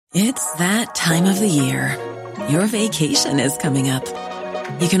It's that time of the year. Your vacation is coming up.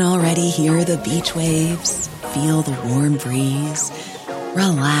 You can already hear the beach waves, feel the warm breeze,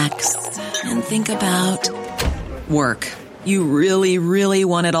 relax, and think about work. You really, really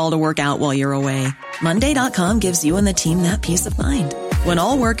want it all to work out while you're away. Monday.com gives you and the team that peace of mind. When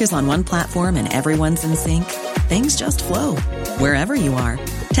all work is on one platform and everyone's in sync, things just flow. Wherever you are,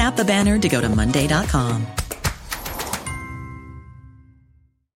 tap the banner to go to Monday.com.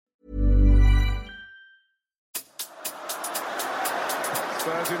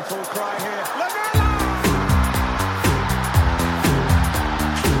 Spurs in full cry here.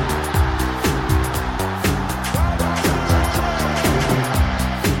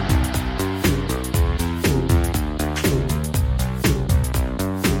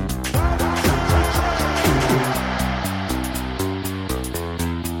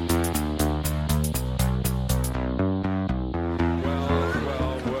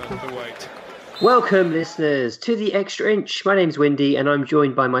 Welcome, listeners, to the Extra Inch. My name's Windy, and I'm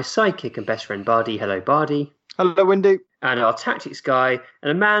joined by my sidekick and best friend, Bardi. Hello, Bardi. Hello, Windy. And our tactics guy,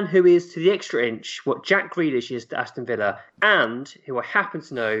 and a man who is to the Extra Inch what Jack Grealish is to Aston Villa, and who I happen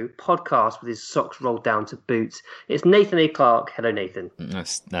to know podcasts with his socks rolled down to boots. It's Nathan A. Clark. Hello, Nathan.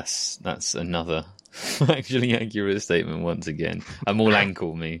 That's another actually accurate statement once again. I'm all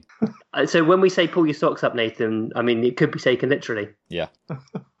ankle, me. So when we say pull your socks up, Nathan, I mean, it could be taken literally. Yeah.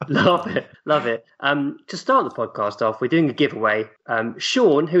 Love it. To start the podcast off, we're doing a giveaway.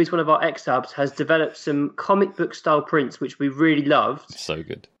 Sean, who is one of our ex-subs, has developed some comic book style prints, which we really loved. So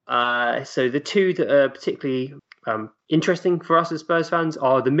good. So the two that are particularly interesting for us as Spurs fans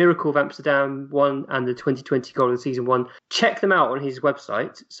are the Miracle of Amsterdam one and the 2020 Goal of the Season one. Check them out on his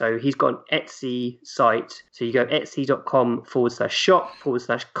website. So he's got an Etsy site. So you go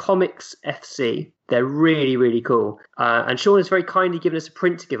etsy.com/shop/comicsfc. They're really, really cool. And Sean has very kindly given us a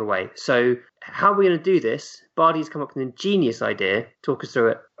print to give away. So how are we going to do this? Bardi's come up with an ingenious idea. Talk us through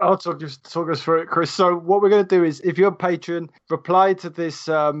it. I'll talk us through it, Chris. So what we're going to do is, if you're a patron, reply to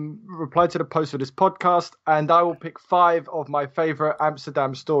the post for this podcast, and I will pick 5 of my favourite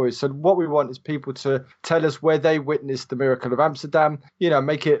Amsterdam stories. So what we want is people to tell us where they witnessed the Miracle of Amsterdam. You know,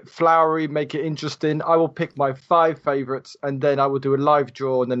 make it flowery, make it interesting. I will pick my 5 favourites, and then I will do a live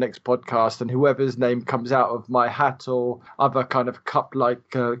draw on the next podcast, and whoever's name comes out of my hat or other kind of cup-like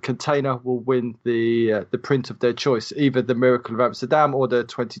container will win the print of their choice, either the Miracle of Amsterdam or the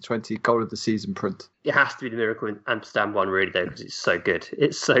 2020 Goal of the Season print. It has to be the Miracle in Amsterdam one, really, though, because it's so good.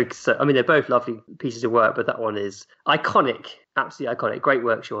 It's so. I mean, they're both lovely pieces of work, but that one is iconic, absolutely iconic. Great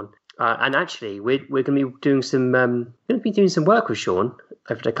work, Sean. And actually, we're going to be doing some work with Sean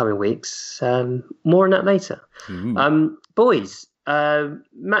over the coming weeks. More on that later. Boys,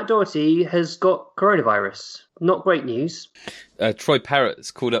 Matt Doherty has got coronavirus. Not great news. Troy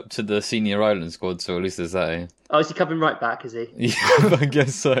Parrott's called up to the senior Ireland squad, so at least there's that. Eh? Oh, is he coming right back, is he? Yeah, I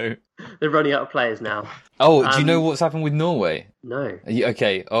guess so. They're running out of players now. Oh, do you know what's happened with Norway? No.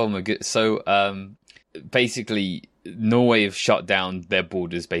 Okay, oh my god. So, basically, Norway have shut down their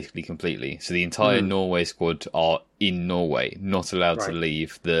borders basically completely. So the entire Norway squad are in Norway, not allowed to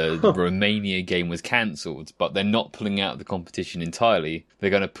leave. The Romania game was cancelled, but they're not pulling out of the competition entirely.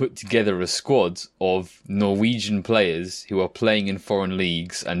 They're going to put together a squad of Norwegian players who are playing in foreign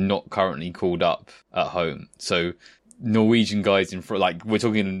leagues and not currently called up at home. So Norwegian guys in front, like we're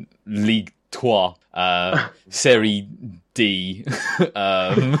talking League 2, Serie D,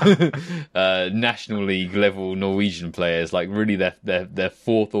 National League level Norwegian players, like really their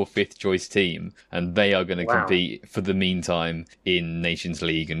fourth or fifth choice team, and they are going to compete for the meantime in Nations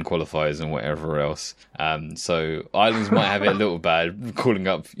League and qualifiers and whatever else. So Ireland might have it a little bad calling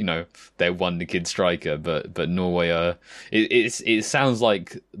up, their wonder-kid striker, but Norway are. It sounds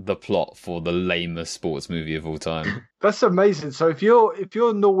like the plot for the lamest sports movie of all time. That's amazing. So if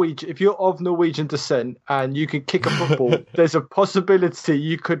you're Norwegian, if you're of Norwegian descent and you can kick a football, there's a possibility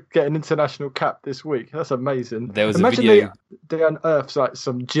you could get an international cap this week. That's amazing. There was Imagine a video. They unearthed like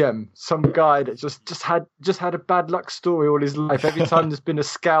some gem, some guy that just had a bad luck story all his life. Every time there's been a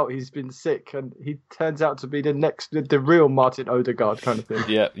scout, he's been sick, and he turns out to be the real Martin Odegaard kind of thing.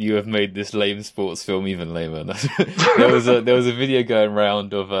 Yeah, you have made this lame sports film even lamer. there was a video going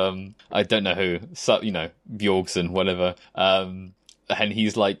around of I don't know who, Bjorgsson, whatever. And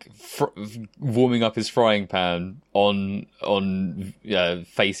he's like warming up his frying pan on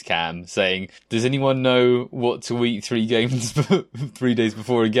face cam, saying, "Does anyone know what to eat 3 days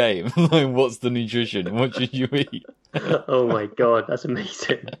before a game? Like, what's the nutrition? What should you eat?" Oh my god, that's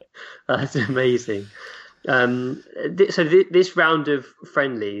amazing! That's amazing. This round of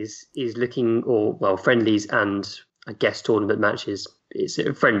friendlies is friendlies and I guess tournament matches it's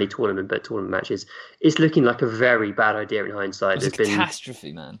a friendly tournament, but tournament matches. It's looking like a very bad idea in hindsight. It's a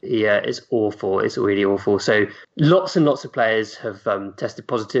catastrophe, man. Yeah, it's awful. It's really awful. So lots and lots of players have tested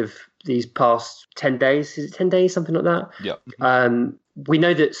positive these past 10 days. Is it 10 days, something like that? Yeah. We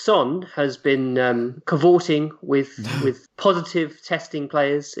know that Son has been cavorting with positive testing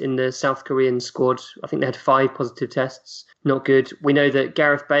players in the South Korean squad. I think they had 5 positive tests. Not good. We know that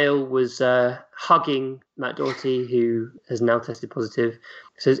Gareth Bale was hugging Matt Doherty, who has now tested positive.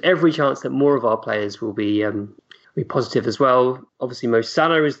 So there's every chance that more of our players will be positive as well. Obviously, Mo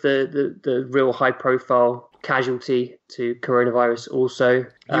Salah is the real high-profile casualty to coronavirus also.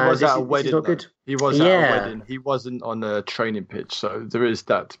 He was at a wedding. Not good. He was at a wedding. He wasn't on a training pitch, so there is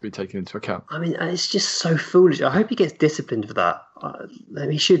that to be taken into account. I mean, it's just so foolish. I hope he gets disciplined for that.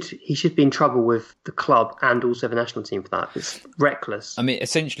 He should be in trouble with the club and also the national team for that. It's reckless. I mean,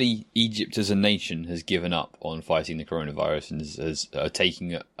 essentially, Egypt as a nation has given up on fighting the coronavirus and is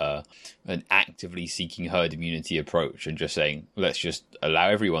taking an actively seeking herd immunity approach and just saying, let's just allow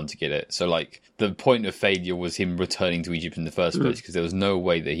everyone to get it. So, like, the point of failure was him returning to Egypt in the first place because there was no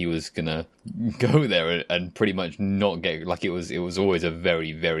way that he was going to go there and pretty much not get, like, it was always a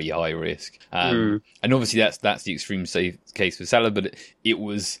very, very high risk. And obviously that's the extreme case for Salah, but it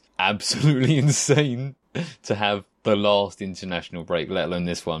was absolutely insane to have the last international break, let alone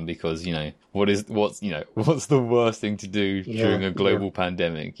this one, because, you know, what's the worst thing to do during a global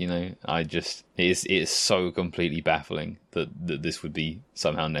pandemic? You know, it is so completely baffling that this would be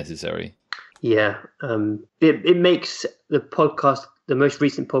somehow necessary. Yeah, it makes the most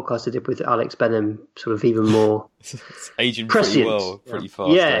recent podcast I did with Alex Benham sort of even more it's aging prescient. pretty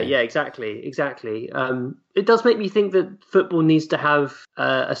fast. Yeah, exactly. It does make me think that football needs to have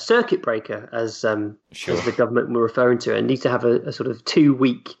a circuit breaker, as the government were referring to it. It needs to have a sort of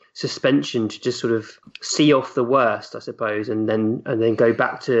 2-week suspension to just sort of see off the worst, I suppose, and then go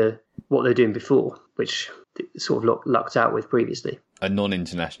back to what they're doing before, which sort of lucked out with previously. A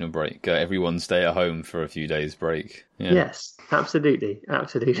non-international break. Everyone stay at home for a few days break. Yeah. Yes, absolutely.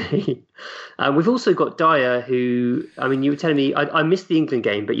 We've also got Dyer, who, I mean, you were telling me, I missed the England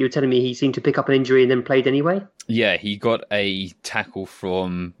game, but you were telling me he seemed to pick up an injury and then played anyway? Yeah, he got a tackle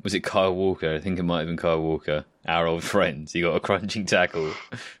from, was it Kyle Walker? I think it might have been Kyle Walker, our old friend. He got a crunching tackle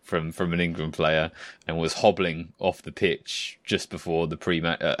from an England player and was hobbling off the pitch just before the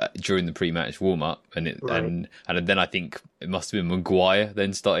during the pre-match warm-up. And then I think it must have been Maguire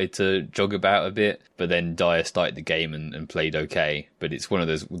then started to jog about a bit, but then Dyer started the game and played okay. But it's one of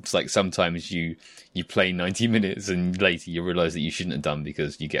those, it's like sometimes you play 90 minutes and later you realise that you shouldn't have done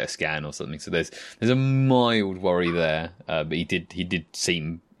because you get a scan or something. So there's a mild worry there, but he did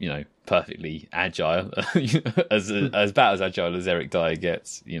seem, you know, perfectly agile, as about as agile as Eric Dyer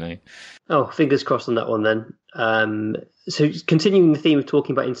gets, you know. Oh, fingers crossed on that one then. So continuing the theme of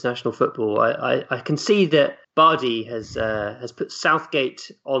talking about international football, I can see that Bardi has put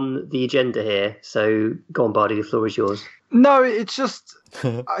Southgate on the agenda here. So go on, Bardi, the floor is yours. No, it's just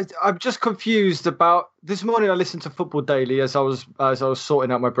I'm just confused about this morning. I listened to Football Daily as I was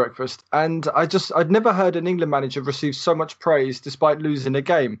sorting out my breakfast, and I'd never heard an England manager receive so much praise despite losing a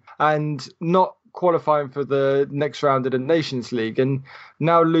game and not qualifying for the next round of the Nations League, and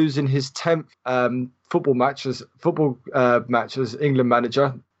now losing his 10th football match as England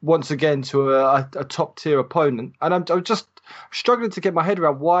manager once again to a top tier opponent. And I'm just struggling to get my head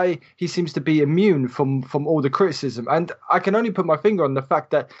around why he seems to be immune from all the criticism. And I can only put my finger on the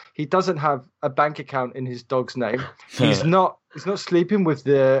fact that he doesn't have a bank account in his dog's name. He's not sleeping with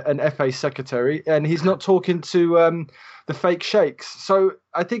an FA secretary, and he's not talking to the fake sheikhs. So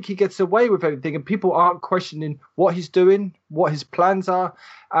I think he gets away with everything, and people aren't questioning what he's doing, what his plans are,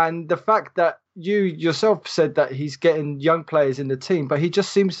 and the fact that you yourself said that he's getting young players in the team, but he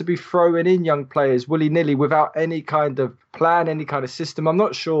just seems to be throwing in young players willy-nilly without any kind of plan, any kind of system. I'm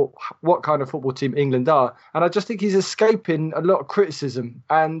not sure what kind of football team England are, and I just think he's escaping a lot of criticism,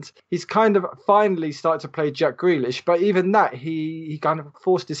 and he's kind of finally started to play Jack Grealish, but even that, he kind of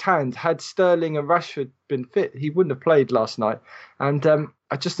forced his hand. Had Sterling and Rashford been fit, he wouldn't have played last night, and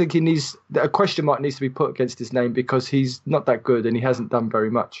I just think a question mark needs to be put against his name because he's not that good and he hasn't done very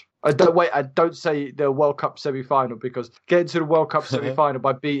much. I don't say the World Cup semi-final, because getting to the World Cup semi-final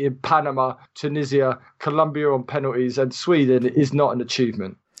by beating Panama, Tunisia, Colombia on penalties and Sweden is not an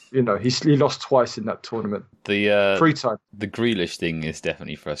achievement. he lost twice in that tournament. The 3 times. The Grealish thing is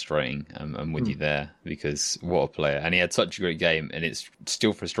definitely frustrating. I'm with you there, because what a player, and he had such a great game, and it's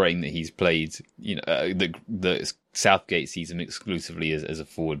still frustrating that he's played. The Southgate sees him exclusively as a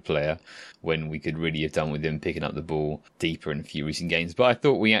forward player, when we could really have done with him picking up the ball deeper in a few recent games. But I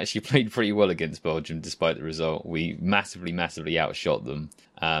thought we actually played pretty well against Belgium, despite the result. We massively outshot them.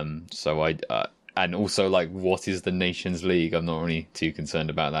 And also, what is the Nations League? I'm not really too concerned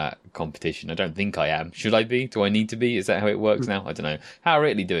about that competition. I don't think I am. Should I be? Do I need to be? Is that how it works now? I don't know. How are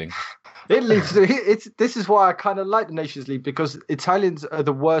Italy doing? This is why I kind of like the Nations League, because Italians are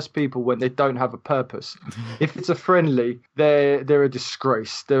the worst people when they don't have a purpose. If it's a friendly, they're a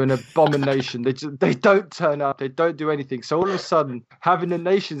disgrace. They're an abomination. They don't turn up. They don't do anything. So all of a sudden, having the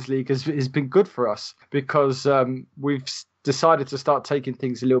Nations League has been good for us, because we've decided to start taking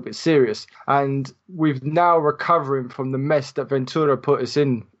things a little bit serious, and we've now recovering from the mess that Ventura put us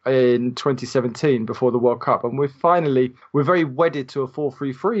in 2017 before the World Cup, and we're very wedded to a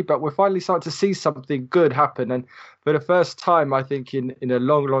 4-3-3, but we're finally starting to see something good happen. And for the first time, I think in a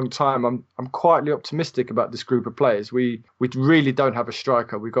long time, I'm quietly optimistic about this group of players. We really don't have a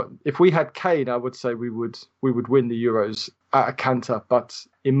striker. If we had Kane, I would say we would win the Euros at a canter, but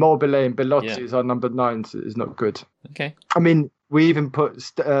Immobile and Belotti as our number 9 is not good. Okay. I mean, we even put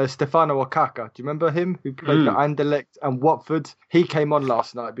Stefano Okaka. Do you remember him, who played for Anderlecht and Watford? He came on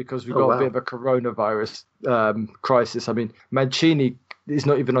last night because we got a bit of a coronavirus crisis. I mean, Mancini is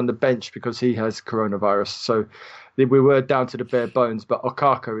not even on the bench because he has coronavirus. So we were down to the bare bones. But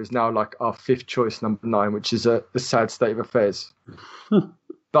Okaka is now like our 5th choice, number 9, which is a sad state of affairs. But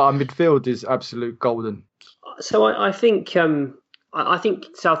our midfield is absolute golden. So I think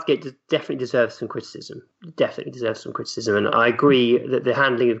Southgate definitely deserves some criticism. And I agree that the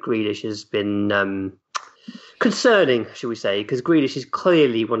handling of Grealish has been concerning, shall we say, because Grealish is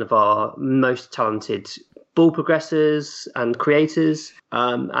clearly one of our most talented ball progressors and creators,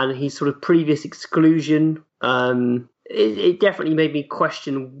 and his sort of previous exclusion, it definitely made me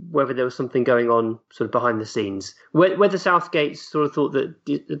question whether there was something going on sort of behind the scenes. Whether Southgate sort of thought that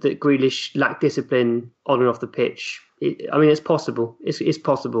Grealish lacked discipline on and off the pitch. It's possible. It's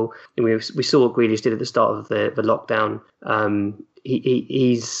possible. And we saw what Grealish did at the start of the lockdown.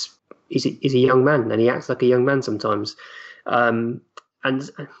 He's a young man, and he acts like a young man sometimes.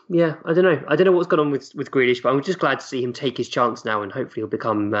 And I don't know what's gone on with Grealish, but I'm just glad to see him take his chance now, and hopefully he'll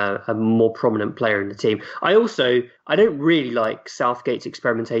become a more prominent player in the team. I don't really like Southgate's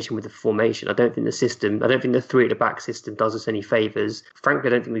experimentation with the formation. I don't think the 3 at the back system does us any favours. Frankly,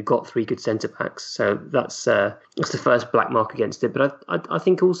 I don't think we've got 3 good centre backs, so that's the first black mark against it. But I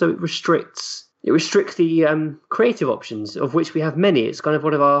think also it restricts the creative options, of which we have many. It's kind of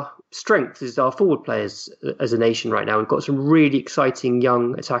one of our strengths is our forward players as a nation right now. We've got some really exciting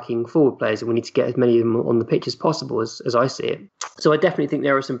young attacking forward players, and we need to get as many of them on the pitch as possible, as I see it. So I definitely think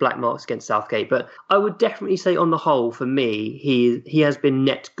there are some black marks against Southgate, but I would definitely say on the whole, for me, he has been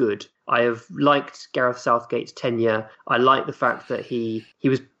net good. I have liked Gareth Southgate's tenure. I like the fact that he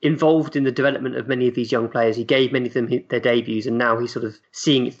was involved in the development of many of these young players. He gave many of them their debuts, and now he's sort of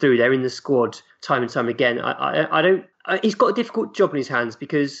seeing it through. They're in the squad time and time again. He's got a difficult job in his hands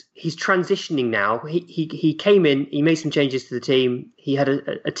because he's transitioning now. He came in, he made some changes to the team. He had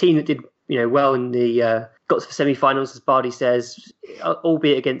a team that did well in the got to the semi-finals, as Bardi says,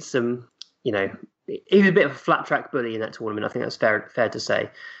 albeit against some he was a bit of a flat track bully in that tournament. I think that's fair to say.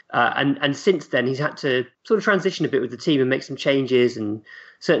 And since then, he's had to sort of transition a bit with the team and make some changes and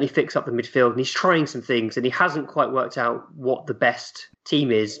certainly fix up the midfield. And he's trying some things, and he hasn't quite worked out what the best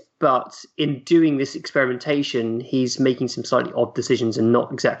team is. But in doing this experimentation, he's making some slightly odd decisions and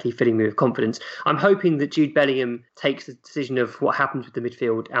not exactly filling me with confidence. I'm hoping that Jude Bellingham takes the decision of what happens with the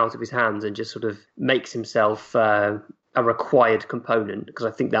midfield out of his hands and just sort of makes himself a required component, because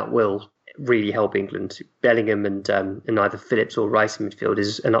I think that will really help England. Bellingham and either Phillips or Rice in midfield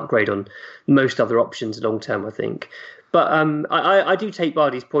is an upgrade on most other options long term, I think. But I do take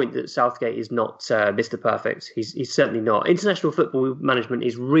Bardi's point that Southgate is not Mr. Perfect. He's certainly not. International football management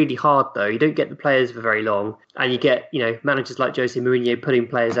is really hard, though. You don't get the players for very long, and you get managers like Jose Mourinho putting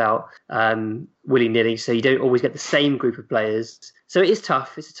players out willy-nilly, so you don't always get the same group of players. So it is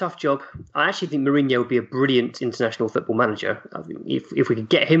tough. It's a tough job. I actually think Mourinho would be a brilliant international football manager. I think if we could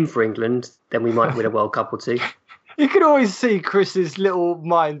get him for England, then we might win a World Cup or two. You can always see Chris's little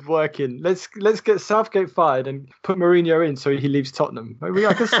mind working. Let's get Southgate fired and put Mourinho in so he leaves Tottenham.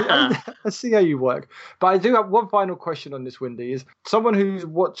 I see how you work. But I do have one final question on this, Windy, is someone who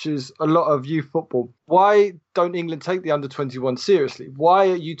watches a lot of youth football, why don't England take the under-21 seriously? Why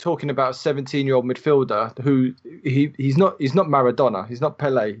are you talking about a 17-year-old midfielder who he's not Maradona, he's not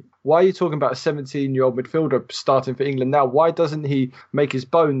Pele? Why are you talking about a 17-year-old midfielder starting for England now? Why doesn't he make his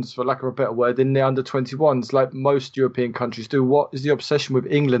bones, for lack of a better word, in the under-21s like most European countries do? What is the obsession with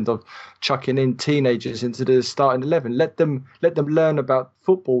England of chucking in teenagers into the starting 11? Let them learn about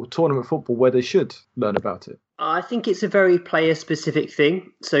football, tournament football, where they should learn about it. I think it's a very player-specific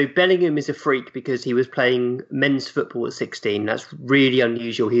thing. So Bellingham is a freak because he was playing men's football at 16. That's really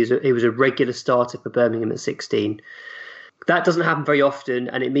unusual. He was a regular starter for Birmingham at 16. That doesn't happen very often,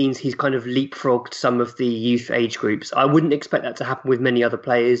 and it means he's kind of leapfrogged some of the youth age groups. I wouldn't expect that to happen with many other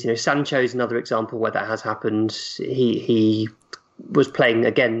players. Sancho is another example where that has happened. He was playing,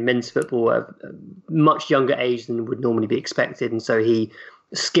 again, men's football at a much younger age than would normally be expected, and so he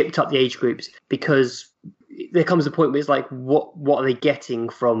skipped up the age groups because there comes a point where it's like, what are they getting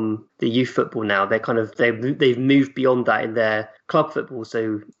from the youth football now? They've moved beyond that in their club football,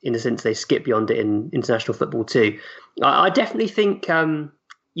 so in a sense they skip beyond it in international football too. I definitely think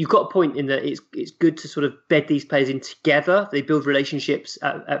you've got a point in that it's good to sort of bed these players in together. They build relationships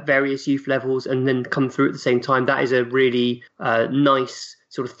at various youth levels and then come through at the same time. That is a really nice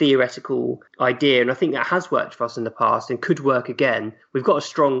sort of theoretical idea, and I think that has worked for us in the past and could work again. We've got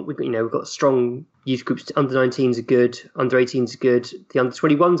strong youth groups. Under 19s are good, under 18s are good. The under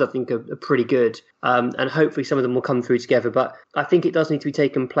 21s I think are pretty good, and hopefully some of them will come through together. But I think it does need to be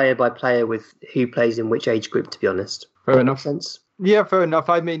taken player by player with who plays in which age group. To be honest, fair enough. Sense. Yeah, fair enough.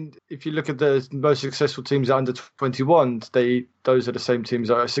 I mean, if you look at the most successful teams at under 21s, those are the same teams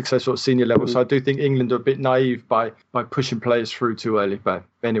that are successful at senior level. So I do think England are a bit naive by pushing players through too early. But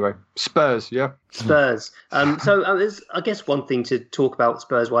anyway, Spurs, yeah? Spurs. There's, I guess, one thing to talk about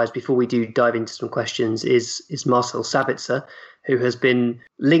Spurs-wise before we do dive into some questions is Marcel Sabitzer, who has been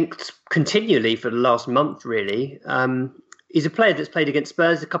linked continually for the last month, really. He's a player that's played against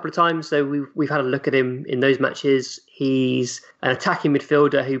Spurs a couple of times, so we've had a look at him in those matches. He's an attacking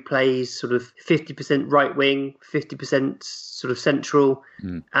midfielder who plays sort of 50% right wing, 50% sort of central,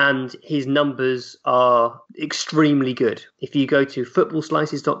 and his numbers are extremely good. If you go to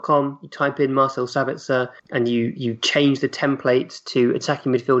footballslices.com, you type in Marcel Sabitzer and you change the template to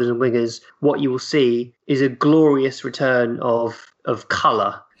attacking midfielders and wingers, what you will see is a glorious return of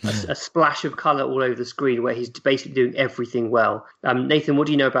colour. A splash of colour all over the screen where he's basically doing everything well. Nathan, what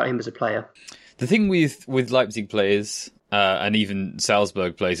do you know about him as a player? The thing with Leipzig players and even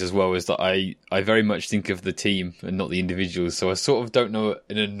Salzburg players as well is that I very much think of the team and not the individuals. So I sort of don't know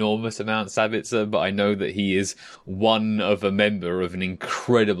an enormous amount of Sabitzer, but I know that he is one of a member of an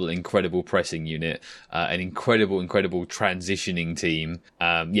incredible pressing unit, an incredible transitioning team.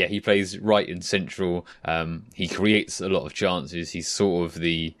 He plays right and central. He creates a lot of chances. He's sort of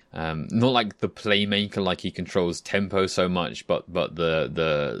the not like the playmaker, like he controls tempo so much, but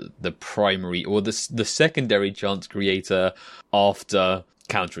the primary or the secondary chance creator after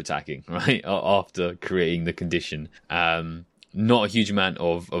counter-attacking, right? After creating the condition. Not a huge amount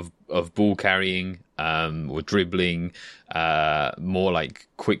of ball carrying or dribbling, more like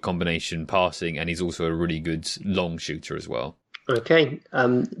quick combination passing, and he's also a really good long shooter as well. Okay.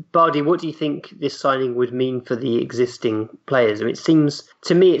 Bardi, what do you think this signing would mean for the existing players? I mean, it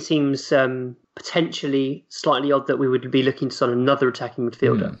seems potentially slightly odd that we would be looking to sign another attacking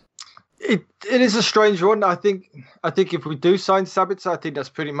midfielder. It is a strange one. I think if we do sign Sabitzer, I think that's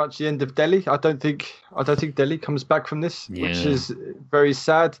pretty much the end of Delhi. I don't think Delhi comes back from this, which is very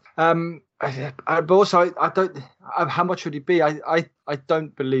sad. But also, I don't. How much would it be? I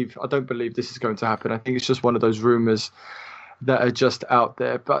don't believe this is going to happen. I think it's just one of those rumours that are just out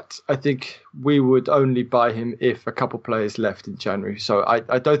there. But I think we would only buy him if a couple players left in January. So I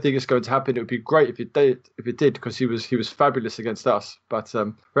don't think it's going to happen. It would be great if it did, because he was fabulous against us. But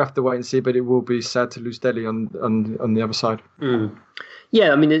we have to wait and see. But it will be sad to lose Delhi on the other side. Mm.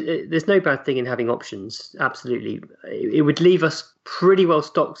 Yeah, I mean, there's no bad thing in having options. Absolutely, it would leave us pretty well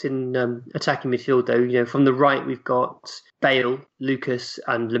stocked in attacking midfield, though. From the right we've got Bale, Lucas,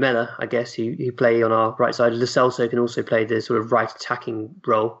 and Lamela, I guess, who play on our right side. Lo Celso can also play the sort of right attacking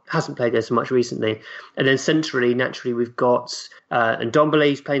role. Hasn't played there so much recently. And then centrally, naturally, we've got Ndombele,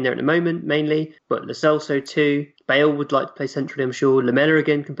 who's playing there at the moment mainly, but Lo Celso too. Bale would like to play centrally, I'm sure. Lamela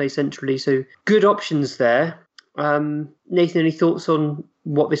again can play centrally. So good options there. Nathan, any thoughts on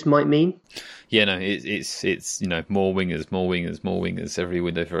what this might mean? Yeah, no, it's more wingers every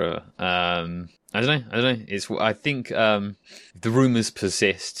window forever. I don't know. I think the rumours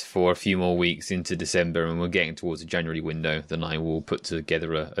persist for a few more weeks into December, and we're getting towards the January window. Then I will put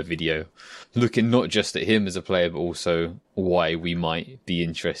together a video looking not just at him as a player, but also why we might be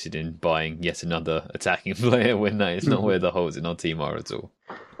interested in buying yet another attacking player when that is not where the holes in our team are at all.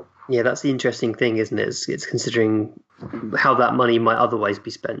 Yeah, that's the interesting thing, isn't it? It's considering how that money might otherwise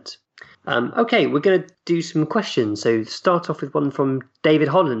be spent. Okay, we're going to do some questions. So start off with one from David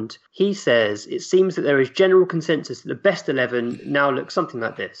Holland. He says, it seems that there is general consensus that the best 11 now looks something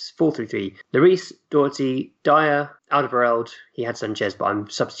like this. 4-3-3. Lloris, Doherty, Dyer, Alderweireld. He had Sanchez, but I'm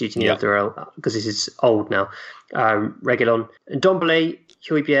substituting Alderweireld because this is old now. Reguilon. And Ndombele,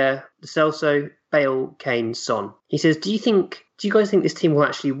 Højbjerg, Lo Celso, Bale, Kane, Son. He says, do you guys think this team will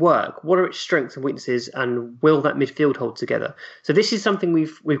actually work? What are its strengths and weaknesses, and will that midfield hold together? So this is something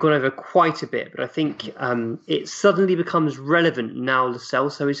we've gone over quite a bit, but I think it suddenly becomes relevant now Lo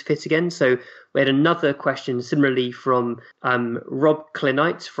Celso is fit again. So we had another question similarly from Rob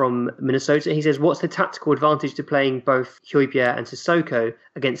Klenite from Minnesota. He says, what's the tactical advantage to playing both Højbjerg and Sissoko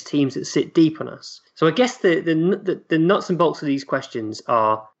against teams that sit deep on us? So I guess the nuts and bolts of these questions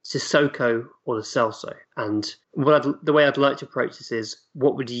are Sissoko or Lo Celso. And the way I'd like to approach this is,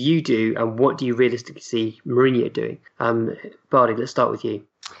 what would you do, and what do you realistically see Mourinho doing? Bardi, let's start with you.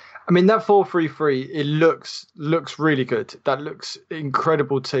 I mean, that 4-3-3, it looks really good. That looks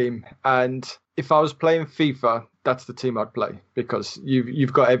incredible team. And if I was playing FIFA, that's the team I'd play, because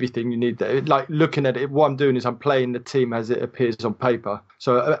you've got everything you need there. Like, looking at it, what I'm doing is I'm playing the team as it appears on paper.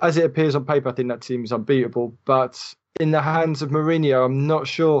 So as it appears on paper, I think that team is unbeatable. But in the hands of Mourinho, I'm not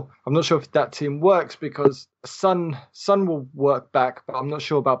sure if that team works, because Son will work back, but I'm not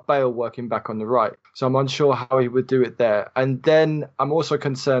sure about Bale working back on the right. So I'm unsure how he would do it there. And then I'm also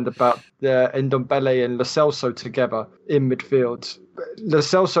concerned about the Ndombele and Lo Celso together in midfield. Lo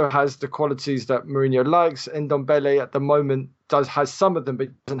Celso has the qualities that Mourinho likes. Ndombele at the moment has some of them, but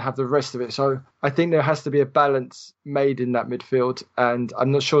doesn't have the rest of it. So I think there has to be a balance made in that midfield, and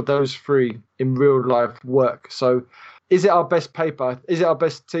I'm not sure those three in real life work. So is it our best paper? Is it our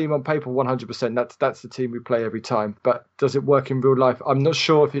best team on paper? 100%. That's the team we play every time. But does it work in real life? I'm not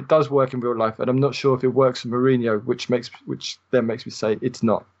sure if it does work in real life, and I'm not sure if it works for Mourinho, which then makes me say it's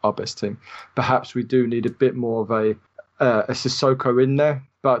not our best team. Perhaps we do need a bit more of a Sissoko in there,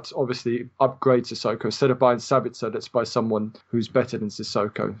 but obviously upgrade Sissoko. Instead of buying Sabitzer, let's buy someone who's better than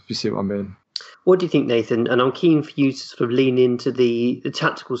Sissoko, if you see what I mean. What do you think, Nathan? And I'm keen for you to sort of lean into the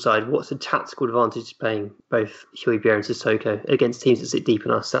tactical side. What's the tactical advantage to playing both Højbjerg and Sissoko against teams that sit deep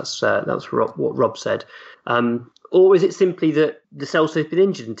in us? That's what Rob said. Or is it simply that Lo Celso's been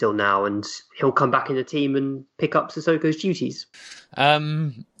injured until now and he'll come back in the team and pick up Sissoko's duties?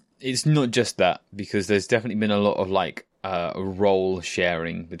 It's not just that, because there's definitely been a lot of role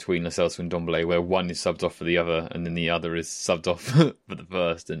sharing between Lo Celso and Ndombele, where one is subbed off for the other, and then the other is subbed off for the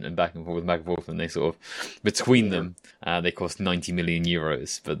first, and back and forth, and they sort of, between them, they cost 90 million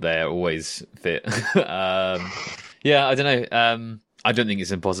euros, but they're always fit. I don't know. I don't think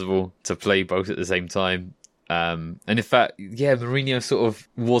it's impossible to play both at the same time. And in fact, Mourinho sort of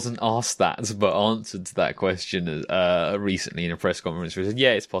wasn't asked that, but answered that question recently in a press conference where he said,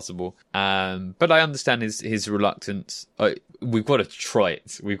 yeah, it's possible. But I understand his reluctance. We've got to try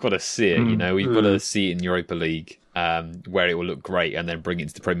it. We've got to see it, We've got to see it in Europa League, where it will look great, and then bring it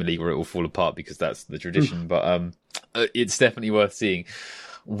to the Premier League where it will fall apart, because that's the tradition. But it's definitely worth seeing.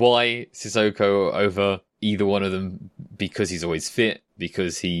 Why Sissoko over either one of them? Because he's always fit,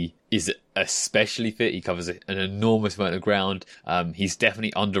 because he is especially fit. He covers an enormous amount of ground. He's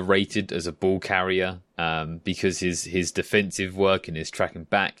definitely underrated as a ball carrier, because his defensive work and his tracking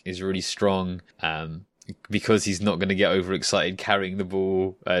back is really strong. Because he's not going to get overexcited carrying the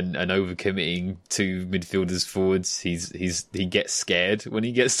ball and overcommitting to midfielders forwards. He gets scared when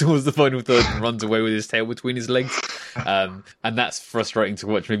he gets towards the final third and runs away with his tail between his legs. And that's frustrating to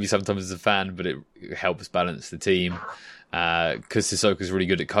watch maybe sometimes as a fan, but it helps balance the team. Because Sissoko's really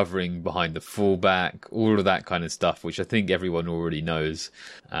good at covering behind the fullback, all of that kind of stuff, which I think everyone already knows.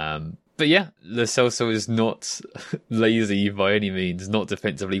 But yeah, Lo Celso is not lazy by any means, not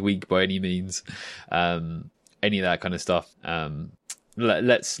defensively weak by any means. Any of that kind of stuff.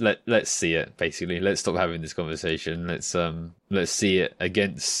 Let's see it, basically. Let's stop having this conversation. Let's see it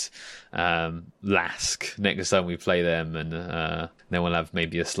against Lask next time we play them, and then we'll have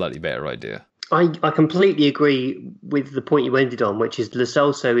maybe a slightly better idea. I completely agree with the point you ended on, which is Lo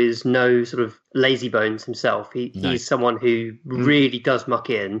Celso is no sort of lazy bones himself. He's someone who really does muck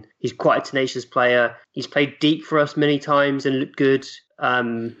in. He's quite a tenacious player. He's played deep for us many times and looked good.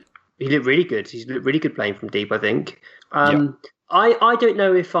 He looked really good. He's looked really good playing from deep, I think. I don't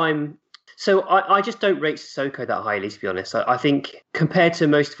know if I'm... So I just don't rate Sissoko that highly, to be honest. I think compared to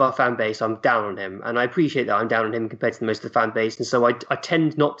most of our fan base, I'm down on him. And I appreciate that I'm down on him compared to most of the fan base. And so I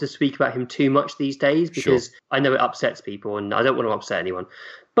tend not to speak about him too much these days because I know it upsets people and I don't want to upset anyone.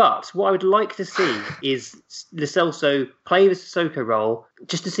 But what I would like to see is Lo Celso play the Sissoko role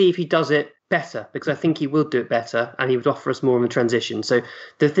just to see if he does it better, because I think he will do it better and he would offer us more of a transition. So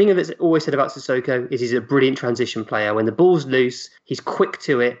the thing that's always said about Sissoko is he's a brilliant transition player. When the ball's loose, he's quick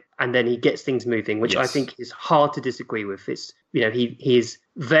to it and then he gets things moving, which I think is hard to disagree with. It's, he is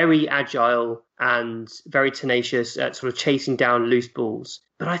very agile and very tenacious at sort of chasing down loose balls.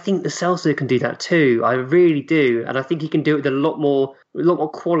 But I think Lo Celso can do that too. I really do. And I think he can do it with a lot more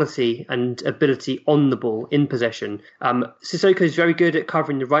quality and ability on the ball in possession. Sissoko is very good at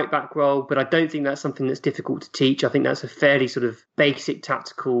covering the right back role, but I don't think that's something that's difficult to teach. I think that's a fairly sort of basic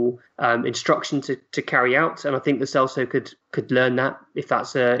tactical instruction to carry out. And I think Lo Celso could learn that if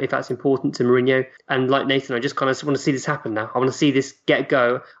that's important to Mourinho. And like Nathan, I just kind of want to see this happen now. I want to see this get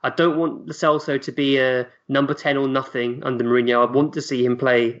go. I don't want Lo Celso to be a number 10 or nothing under Mourinho. I want to see him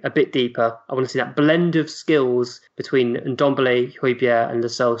play a bit deeper. I want to see that blend of skills between Ndombele, Højbjerg and Lo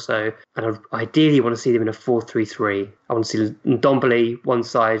Celso. And I ideally want to see them in a 4-3-3. I want to see Ndombele one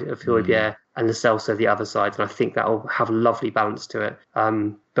side of Højbjerg and Lo Celso the other side. And I think that will have a lovely balance to it.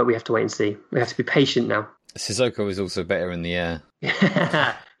 But we have to wait and see. We have to be patient now. Sissoko is also better in the air.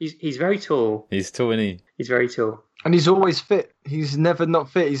 He's very tall. He's tall, isn't he? He's very tall. And he's always fit. He's never not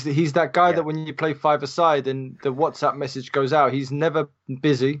fit. He's that guy that when you play five-a-side and the WhatsApp message goes out, he's never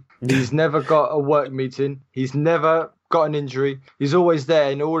busy. He's never got a work meeting. He's never got an injury. He's always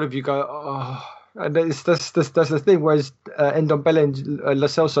there, and all of you go, oh. And that's the thing. Whereas Ndombele and Lo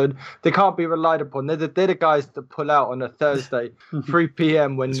Celso, they can't be relied upon. They're the guys that pull out on a Thursday, 3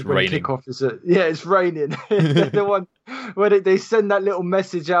 p.m. when kickoff is it's raining. They're the one where they send that little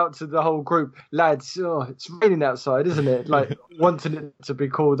message out to the whole group, lads. Oh, it's raining outside, isn't it? Like wanting it to be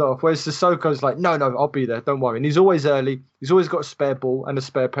called off. Whereas Sissoko's like, no, I'll be there. Don't worry. And he's always early. He's always got a spare ball and a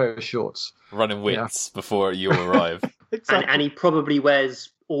spare pair of shorts. Running widths before you arrive. Exactly. And he probably wears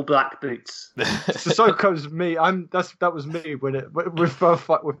all black boots. Sissoko's me. That was me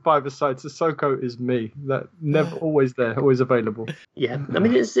with five-a-side. Sissoko is me. That never always there, always available. Yeah, I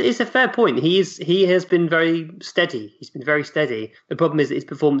mean it's a fair point. He has been very steady. He's been very steady. The problem is that his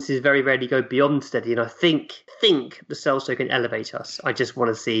performances very rarely go beyond steady, and I think Lo Celso can elevate us. I just want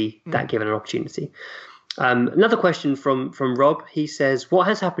to see that given an opportunity. Another question from Rob. He says, what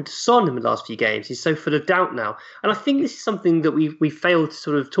has happened to Son in the last few games? He's so full of doubt now. And I think this is something that we failed to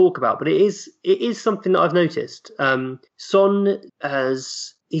sort of talk about, but it is something that I've noticed. Son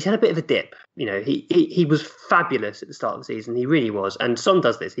he's had a bit of a dip. He was fabulous at the start of the season. He really was. And Son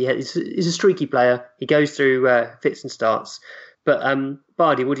does this. He's a streaky player. He goes through fits and starts. But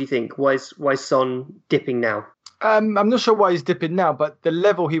Bardi, what do you think? Why is Son dipping now? I'm not sure why he's dipping now, but the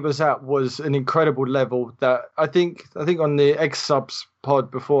level he was at was an incredible level that I think on the X-Subs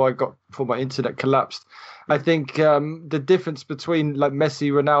pod before my internet collapsed, I think the difference between like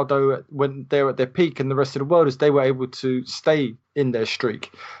Messi, Ronaldo, when they're at their peak and the rest of the world is they were able to stay in their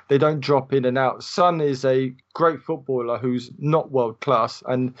streak. They don't drop in and out. Son is a great footballer who's not world class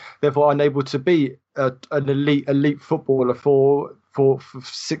and therefore unable to be an elite footballer for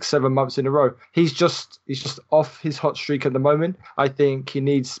 6-7 months in a row. He's just off his hot streak at the moment. I think he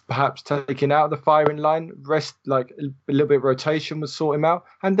needs perhaps taking out the firing line, rest, like a little bit of rotation would sort him out,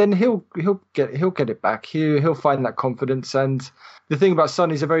 and then he'll get it back. He'll find that confidence. And the thing about Son,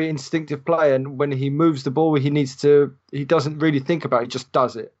 he's a very instinctive player, and when he moves the ball, he doesn't really think about it, he just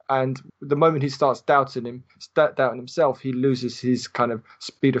does it. And the moment he starts doubting himself, he loses his kind of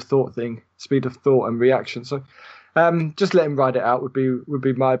speed of thought and reaction. So just let him ride it out would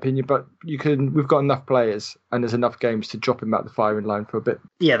be my opinion. But we've got enough players and there's enough games to drop him out the firing line for a bit.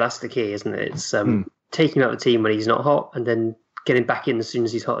 Yeah, that's the key, isn't it? It's taking him out of the team when he's not hot and then getting back in as soon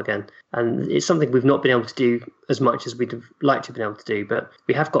as he's hot again. And it's something we've not been able to do as much as we'd have liked to have been able to do, but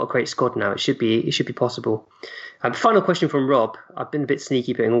we have got a great squad now. It should be possible. Final question from Rob. I've been a bit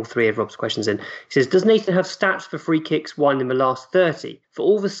sneaky putting all three of Rob's questions in. He says, does Nathan have stats for free kicks won in the last 30? For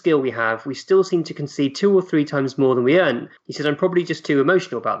all the skill we have, we still seem to concede 2 or 3 times more than we earn. He says, I'm probably just too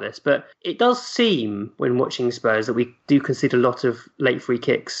emotional about this, but it does seem when watching Spurs that we do concede a lot of late free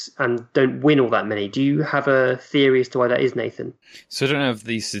kicks and don't win all that many. Do you have a theory as to why that is, Nathan? So I don't have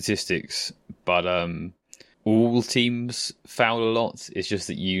these statistics, but all teams foul a lot. It's just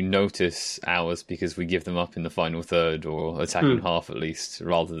that you notice ours because we give them up in the final third or attacking half at least,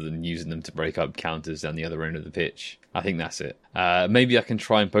 rather than using them to break up counters down the other end of the pitch. I think that's it. Maybe I can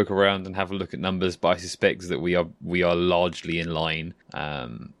try and poke around and have a look at numbers, but I suspect that we are largely in line.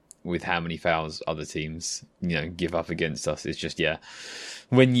 with how many fouls other teams, give up against us. It's just,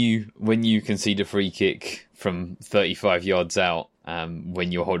 when you concede a free kick from 35 yards out,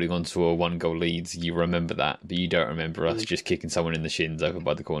 when you're holding on to a 1-goal lead, you remember that, but you don't remember us just kicking someone in the shins over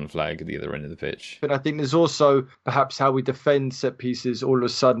by the corner flag at the other end of the pitch. But I think there's also perhaps how we defend set pieces all of a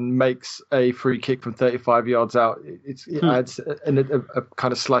sudden makes a free kick from 35 yards out. It adds a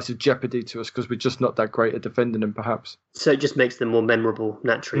kind of slice of jeopardy to us because we're just not that great at defending them, perhaps. So it just makes them more memorable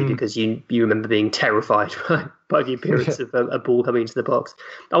naturally because you remember being terrified by the appearance of a ball coming into the box.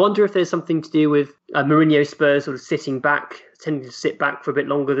 I wonder if there's something to do with Mourinho Spurs sort of sitting back, tending to sit back for a bit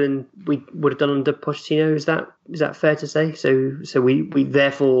longer than we would have done under Pochettino. Is that fair to say? So we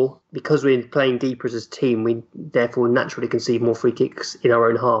therefore, because we're playing deeper as a team, we therefore naturally concede more free kicks in our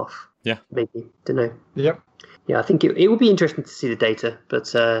own half. Yeah. Maybe. Don't know. Yep. Yeah, I think it will be interesting to see the data,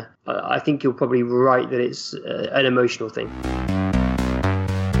 but I think you're probably right that it's an emotional thing.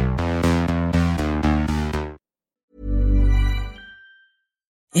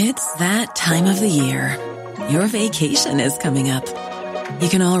 It's that time of the year. Your vacation is coming up. You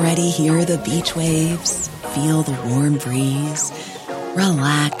can already hear the beach waves, feel the warm breeze,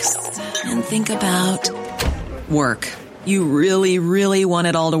 relax, and think about work. You really, really want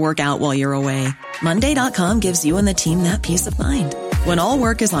it all to work out while you're away. Monday.com gives you and the team that peace of mind. When all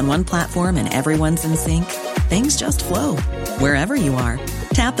work is on one platform and everyone's in sync, things just flow. Wherever you are,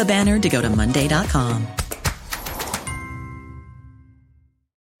 tap the banner to go to Monday.com.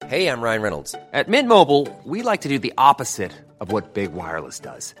 Hey, I'm Ryan Reynolds. At Mint Mobile, we like to do the opposite of what Big Wireless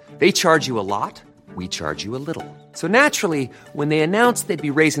does. They charge you a lot, we charge you a little. So naturally, when they announced they'd be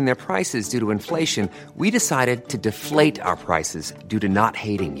raising their prices due to inflation, we decided to deflate our prices due to not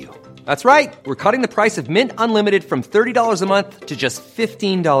hating you. That's right. We're cutting the price of Mint Unlimited from $30 a month to just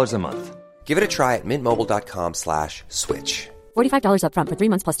 $15 a month. Give it a try at mintmobile.com/switch. $45 up front for 3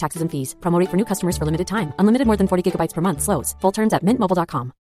 months plus taxes and fees. Promo rate for new customers for limited time. Unlimited more than 40 gigabytes per month slows. Full terms at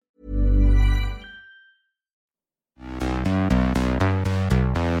mintmobile.com.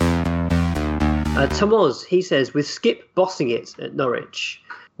 Tom Oz, he says, with Skip bossing it at Norwich,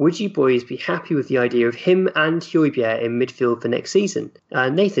 would you boys be happy with the idea of him and Højbjerg in midfield for next season?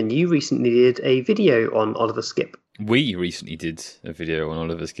 Nathan, you recently did a video on Oliver Skip. We recently did a video on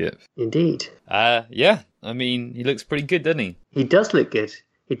Oliver Skip. Indeed. Yeah. I mean, he looks pretty good, doesn't he? He does look good.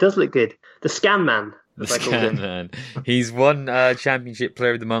 The Scan Man. The Scan Man. He's won Championship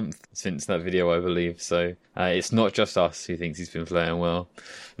Player of the Month since that video, I believe. So it's not just us who thinks he's been playing well.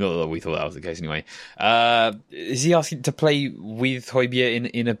 Not that we thought that was the case anyway. Is he asking to play with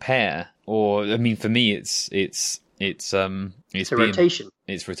Højbjerg in a pair? Or, I mean, for me, it's rotation.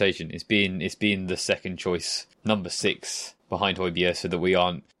 It's rotation. It's being the second choice, number 6 behind Højbjerg, so that we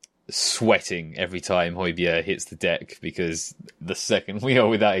aren't sweating every time Højbjerg hits the deck, because the second we are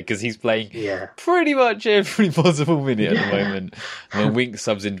without it, because he's playing pretty much every possible minute at the moment. When Wink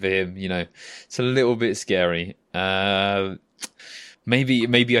subs in for him, it's a little bit scary.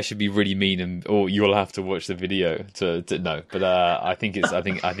 Maybe I should be really mean, or you'll have to watch the video to know. But I think it's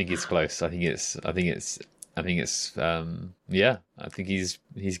close. I think he's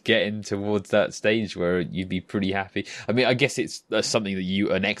getting towards that stage where you'd be pretty happy. I mean, I guess it's something that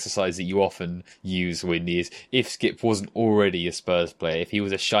an exercise that you often use, Whitney, is if Skip wasn't already a Spurs player, if he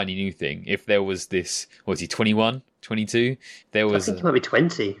was a shiny new thing, if there was this, was he 21, 22? I think he might be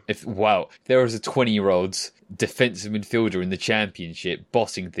 20. If there was a 20-year-old defensive midfielder in the Championship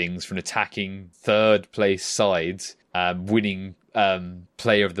bossing things from attacking third place sides, winning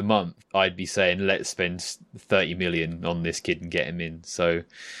Player of the Month, I'd be saying let's spend 30 million on this kid and get him in. So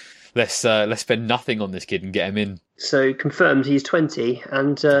let's spend nothing on this kid and get him in. So confirmed, he's 20,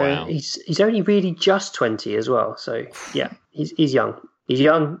 and Wow. he's only really just 20 as well. So yeah, he's young. He's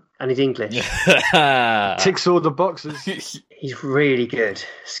young and he's English. Ticks all the boxes. He's really good.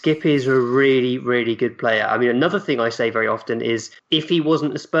 Skip is a really, really good player. I mean, another thing I say very often is if he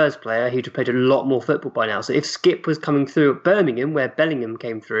wasn't a Spurs player, he'd have played a lot more football by now. So if Skip was coming through at Birmingham, where Bellingham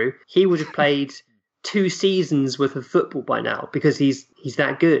came through, he would have played 2 seasons worth of football by now, because he's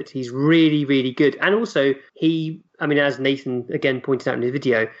that good. He's really, really good. And also, as Nathan again pointed out in the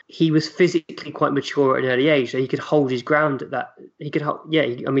video, he was physically quite mature at an early age, so he could hold his ground at that. He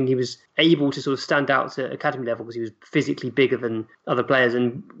was able to sort of stand out at academy level because he was physically bigger than other players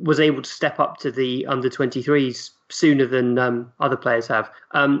and was able to step up to the under-23s sooner than other players have.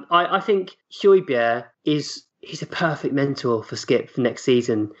 I think Højbjerg he's a perfect mentor for Skip for next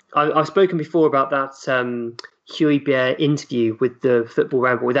season. I've spoken before about that Højbjerg interview with the Football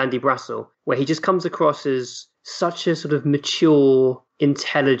Ramble with Andy Brassel, where he just comes across as such a sort of mature,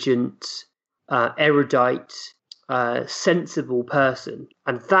 intelligent, erudite, sensible person,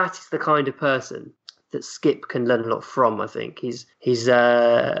 and that is the kind of person that Skip can learn a lot from. I think he's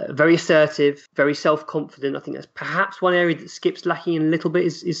very assertive, very self-confident. I think that's perhaps one area that Skip's lacking in a little bit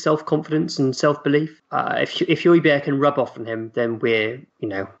is self-confidence and self-belief. If Højbjerg can rub off on him, then we're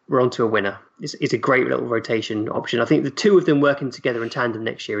onto a winner. It's a great little rotation option. I think the two of them working together in tandem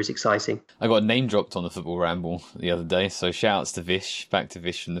next year is exciting. I got name dropped on the Football Ramble the other day, so shout outs to Vish, back to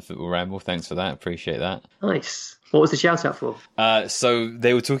Vish from the Football Ramble. Thanks for that, appreciate that. Nice. What was the shout out for? So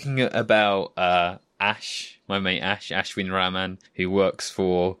they were talking about Ash, my mate Ashwin Raman, who works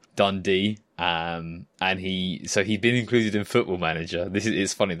for Dundee, and he'd been included in Football Manager.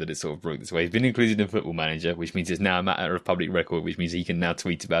 It's funny that it sort of broke this way. He's been included in Football Manager, which means it's now a matter of public record, which means he can now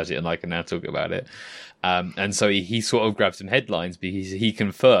tweet about it and I can now talk about it. And so he sort of grabbed some headlines because he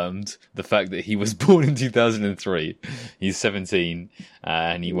confirmed the fact that he was born in 2003. He's 17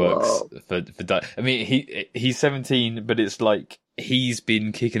 and he works for I mean, he's 17, but it's like he's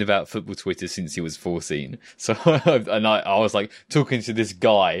been kicking about football Twitter since he was 14. So, I was like talking to this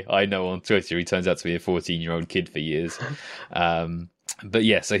guy I know on Twitter. He turns out to be a 14-year-old kid for years. But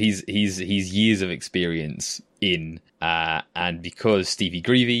yeah, so he's years of experience in, and because Stevie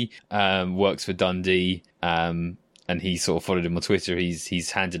Greavy works for Dundee, and he sort of followed him on Twitter,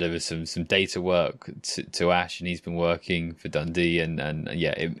 he's handed over some data work to Ash, and he's been working for Dundee, and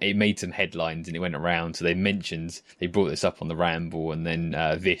yeah, it made some headlines and it went around. So they brought this up on the Ramble, and then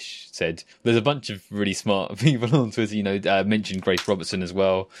Vish said there's a bunch of really smart people on Twitter, mentioned Grace Robertson as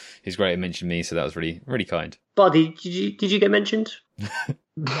well, who's great, and mentioned me, so that was really, really kind. Buddy, did you get mentioned?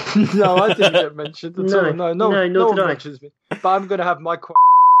 No, I didn't get mentioned at all. No one mentions me. But I'm going to have my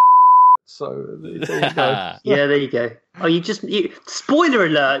so there you go. Yeah, there you go. Oh, spoiler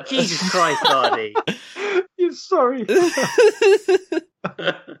alert! Jesus Christ, Bardi. You're sorry.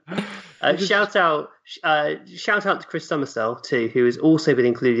 Shout out to Chris Summersell too, who has also been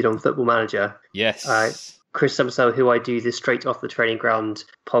included on Football Manager. Yes. Chris Summersell, who I do the Straight Off the Training Ground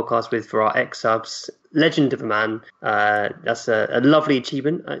podcast with for our ex-subs. Legend of a man. That's a lovely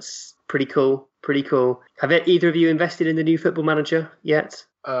achievement. It's pretty cool. Have either of you invested in the new Football Manager yet?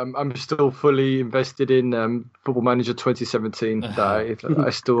 I'm still fully invested in Football Manager 2017. I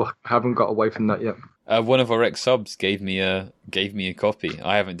still haven't got away from that yet. One of our ex-subs gave me a copy.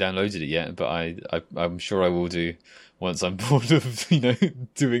 I haven't downloaded it yet, but I'm sure I will do once I'm bored of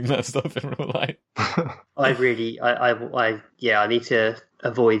doing that stuff in real life. I need to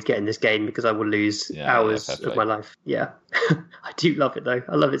avoid getting this game because I will lose hours of my life. Yeah, I do love it though.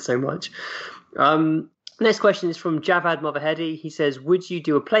 I love it so much. Next question is from Javad Motherheady. He says, would you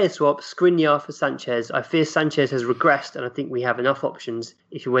do a player swap, Skriniar for Sanchez? I fear Sanchez has regressed, and I think we have enough options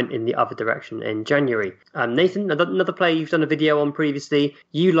if you went in the other direction in January. Nathan, another player you've done a video on previously.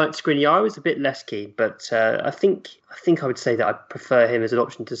 You liked Skriniar. I was a bit less keen, but I think I would say that I prefer him as an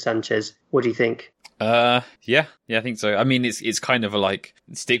option to Sanchez. What do you think? Yeah, I think so. I mean, it's kind of like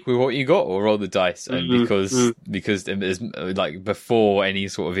stick with what you got or roll the dice, and because there's, like, before any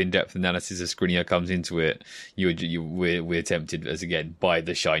sort of in-depth analysis of Skriniar comes into it, we're tempted as again by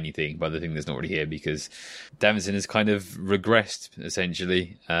the shiny thing, by the thing that's not really here, because Davinson has kind of regressed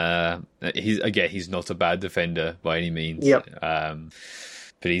essentially. He's not a bad defender by any means. Yep.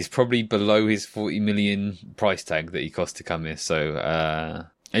 But he's probably below his 40 million price tag that he cost to come here. So,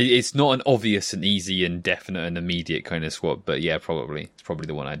 it's not an obvious and easy and definite and immediate kind of swap, but yeah, it's probably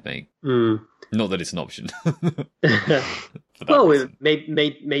the one I'd make. Not that it's an option. Well,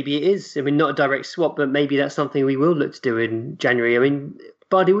 maybe it is. I mean, not a direct swap, but maybe that's something we will look to do in January. I mean,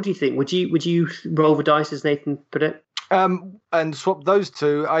 Bardi, what do you think? Would you roll the dice as Nathan put it? And swap those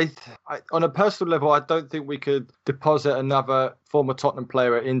two. I on a personal level, I don't think we could deposit another former Tottenham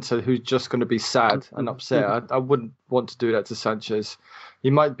player into who's just going to be sad and upset. I wouldn't want to do that to Sanchez.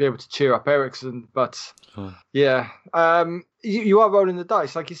 You might be able to cheer up Eriksen, but yeah, you are rolling the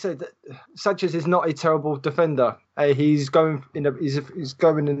dice, like you said. Sanchez is not a terrible defender. He's going in a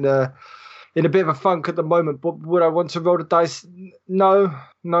bit of a funk at the moment. But would I want to roll the dice? No,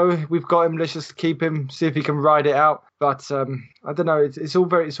 we've got him. Let's just keep him, see if he can ride it out. But I don't know. It's all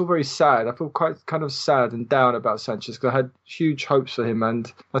very sad. I feel quite kind of sad and down about Sanchez because I had huge hopes for him,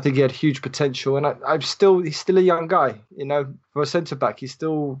 and I think he had huge potential. And he's still a young guy. For a centre back, he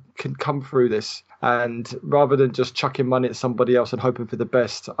still can come through this. And rather than just chucking money at somebody else and hoping for the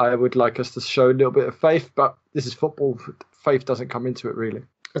best, I would like us to show a little bit of faith. But this is football. Faith doesn't come into it really.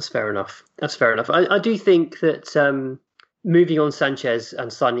 That's fair enough. I do think that moving on Sanchez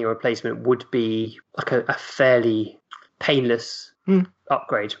and signing a replacement would be like a fairly painless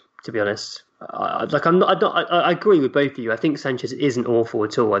upgrade, to be honest. I agree with both of you. I think Sanchez isn't awful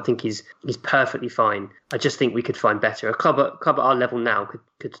at all. I think he's perfectly fine. I just think we could find better. A club at our level now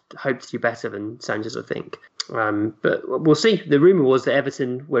could hope to do better than Sanchez, I think. But we'll see. The rumour was that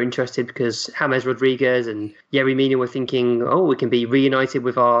Everton were interested because James Rodriguez and Yerry Mina were thinking, we can be reunited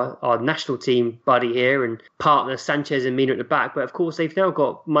with our national team buddy here and partner Sanchez and Mina at the back. But of course, they've now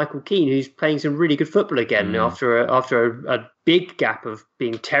got Michael Keane, who's playing some really good football again after a big gap of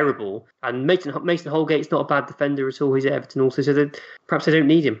being terrible. And Mason Holgate's not a bad defender at all. He's at Everton also, so perhaps they don't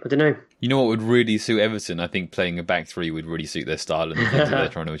need him. I don't know. You know what would really suit Everton? I think playing a back three would really suit their style and the things that they're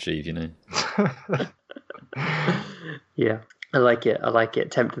trying to achieve, you know? Yeah, I like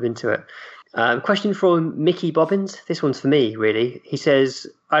it. Tempt them into it. Question from Mickey Bobbins. This one's for me, really. He says,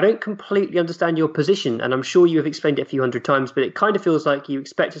 I don't completely understand your position, and I'm sure you have explained it a few hundred times, but it kind of feels like you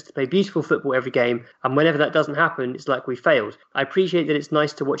expect us to play beautiful football every game, and whenever that doesn't happen, it's like we failed. I appreciate that it's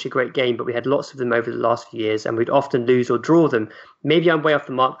nice to watch a great game, but we had lots of them over the last few years, and we'd often lose or draw them. Maybe I'm way off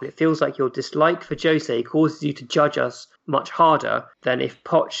the mark, but it feels like your dislike for Jose causes you to judge us much harder than if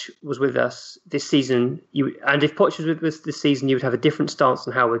Poch was with us this season. If Poch was with us this season, you would have a different stance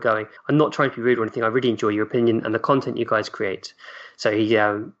on how we're going. I'm not trying to be rude or anything. I really enjoy your opinion and the content you guys create. So he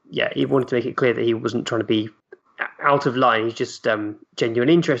wanted to make it clear that he wasn't trying to be out of line. He's just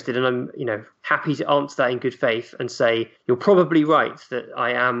genuinely interested, and I'm happy to answer that in good faith and say you're probably right that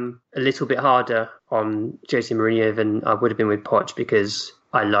I am a little bit harder on Jose Mourinho than I would have been with Poch, because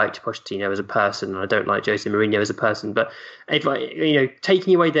I liked Pochettino as a person and I don't like Jose Mourinho as a person. But if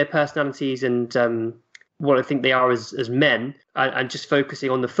taking away their personalities and what I think they are as men and just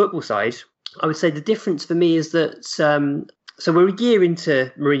focusing on the football side, I would say the difference for me is that so we're a year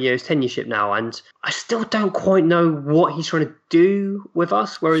into Mourinho's tenureship now, and I still don't quite know what he's trying to do with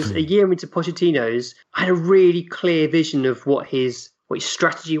us. Whereas a year into Pochettino's, I had a really clear vision of what his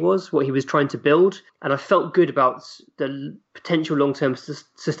strategy was, what he was trying to build. And I felt good about the potential long-term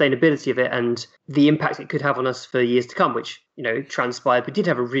sustainability of it and the impact it could have on us for years to come, which, transpired. We did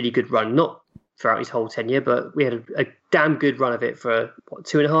have a really good run, not throughout his whole tenure, but we had a damn good run of it for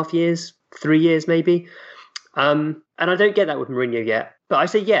 2.5 years, 3 years maybe. And I don't get that with Mourinho yet. But I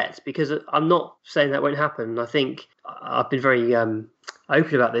say yet because I'm not saying that won't happen. I think I've been very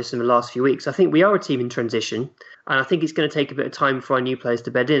open about this in the last few weeks. I think we are a team in transition, and I think it's going to take a bit of time for our new players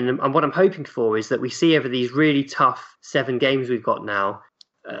to bed in. And what I'm hoping for is that we see over these really tough 7 games we've got now,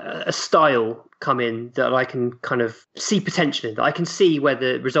 a style come in that I can kind of see potential in, that I can see where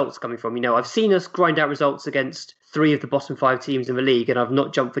the results are coming from. I've seen us grind out results against 3 of the bottom 5 teams in the league, and I've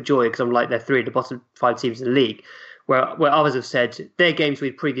not jumped for joy because I'm like, they're 3 of the bottom 5 teams in the league, where others have said they're games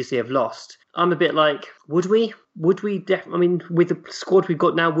we'd previously have lost. I'm a bit like, would we? With the squad we've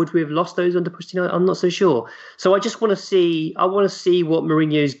got now, would we have lost those under Pochettino? I'm not so sure. So I just want to see what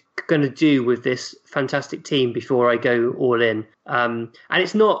Mourinho's going to do with this fantastic team before I go all in. And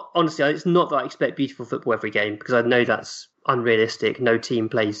it's not that I expect beautiful football every game, because I know that's unrealistic. No team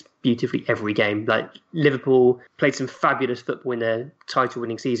plays beautifully every game. Like Liverpool played some fabulous football in their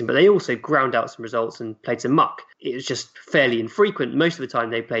title-winning season, but they also ground out some results and played some muck. It was just fairly infrequent. Most of the time,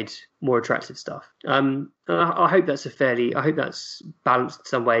 they played more attractive stuff. I hope that's balanced in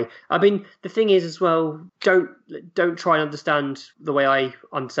some way. I mean, the thing is as well, don't try and understand the way I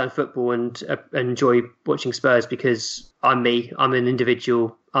understand football and enjoy watching Spurs, because I'm me. I'm an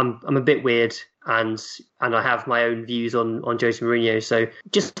individual. I'm a bit weird. And I have my own views on Jose Mourinho. So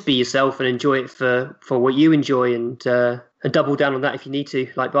just be yourself and enjoy it for what you enjoy, and double down on that if you need to,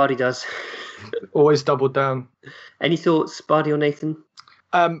 like Bardi does. Always double down. Any thoughts, Bardi or Nathan?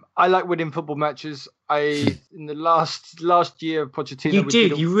 I like winning football matches. In the last year of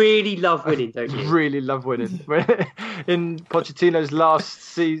Pochettino, you really love winning, don't you? Really love winning. In Pochettino's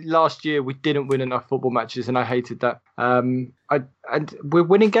last year, we didn't win enough football matches, and I hated that. And we're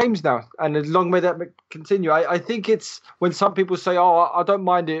winning games now, and as long may that continue. I think it's when some people say, "Oh, I don't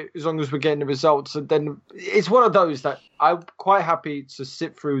mind it as long as we're getting the results," and then it's one of those that I'm quite happy to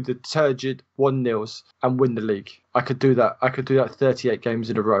sit through the turgid 1-0s and win the league. I could do that. 38 games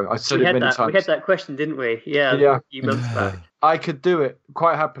in a row. I said it many times. We had that question, didn't we? Yeah. A few months back. I could do it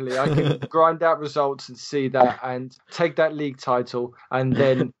quite happily. I can grind out results and see that and take that league title and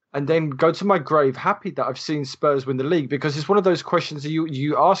then go to my grave happy that I've seen Spurs win the league, because it's one of those questions that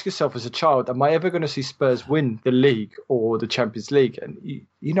you ask yourself as a child, am I ever going to see Spurs win the league or the Champions League? And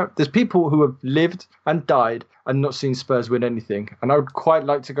there's people who have lived and died and not seen Spurs win anything. And I would quite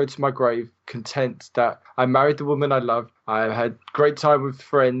like to go to my grave content that I married the woman I love, I had great time with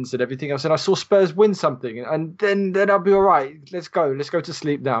friends and everything else, and I saw Spurs win something, and then I'll be all right. Let's go to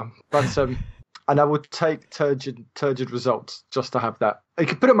sleep now. But and I would take turgid results just to have that. You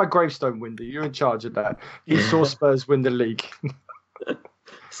can put it on my gravestone, Windy. You're in charge of that. You saw Spurs win the league.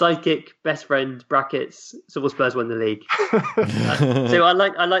 Sidekick, best friend, brackets, saw Spurs win the league. So I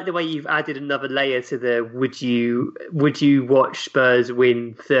like the way you've added another layer to the would you watch Spurs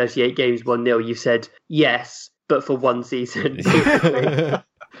win 38 games 1-0? You said yes, but for one season.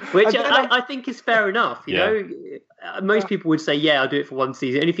 Which I think is fair enough. You know, most people would say, yeah, I'll do it for one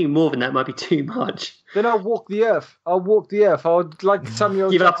season. Anything more than that might be too much. Then I'll walk the earth. I would like Samuel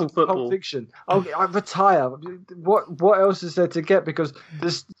give up on Pulp football. Fiction. I retire. What else is there to get? Because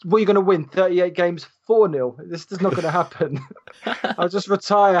what are you going to win? 38 games 4-0. This is not going to happen. I'll just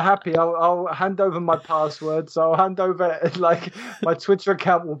retire happy. I'll hand over my passwords. I'll hand over like my Twitter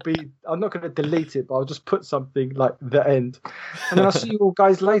account will be. I'm not going to delete it, but I'll just put something like the end. And then I'll see you all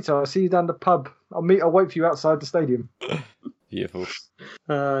guys later. I'll see you down the pub. I'll wait for you outside the stadium. Beautiful.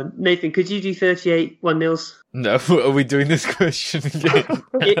 Nathan, could you do 38 1-0s? No, are we doing this question again?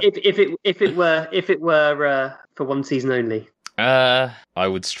 if it were for one season only. I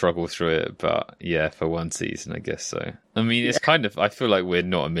would struggle through it, but yeah, for one season, I guess so. I mean, it's kind of. I feel like we're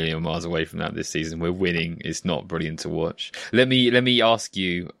not a million miles away from that this season. We're winning. It's not brilliant to watch. Let me ask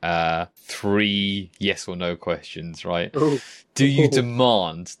you 3 yes or no questions. Right? Ooh. Do you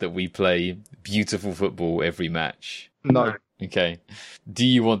demand that we play beautiful football every match? No. Okay. Do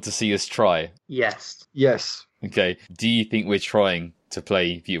you want to see us try? Yes. Yes. Okay. Do you think we're trying to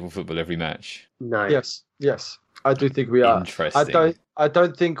play beautiful football every match? No. Yes. I do think we are. Interesting. I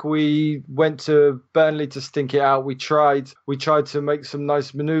don't think we went to Burnley to stink it out. We tried to make some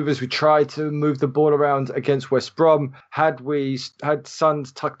nice manoeuvres. We tried to move the ball around against West Brom. Had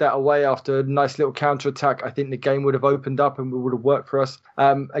Sons tucked that away after a nice little counter-attack, I think the game would have opened up and it would have worked for us.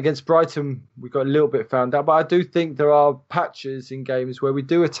 Against Brighton, we got a little bit found out. But I do think there are patches in games where we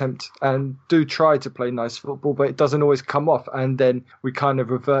do attempt and do try to play nice football, but it doesn't always come off. And then we kind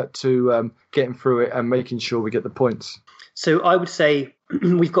of revert to getting through it and making sure we get the points. So I would say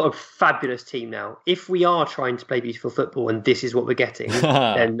we've got a fabulous team now. If we are trying to play beautiful football and this is what we're getting,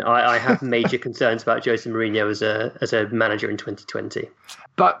 then I have major concerns about Jose Mourinho as a manager in 2020.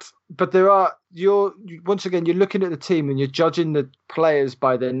 But there are once again you're looking at the team and you're judging the players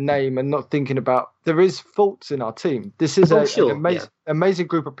by their name and not thinking about there is faults in our team. This is an amazing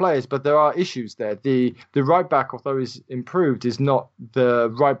group of players, but there are issues there. The right back, although is improved, is not the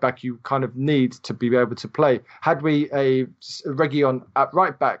right back you kind of need to be able to play. Had we a Reguilon at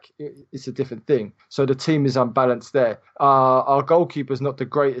right back, it's a different thing. So the team is unbalanced there. Our goalkeeper is not the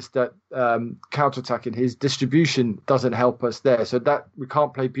greatest at counter-attacking. His distribution doesn't help us there. So that we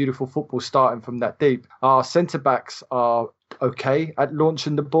can't play beautiful football starting from that deep. Our centre-backs are okay at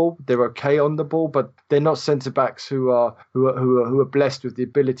launching the ball. They're okay on the ball, but they're not centre backs who are blessed with the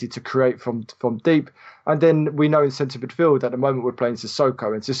ability to create from deep. And then we know in centre midfield at the moment we're playing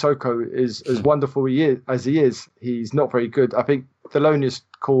Sissoko, and Sissoko is as wonderful as he is. He's not very good. I think Thelonious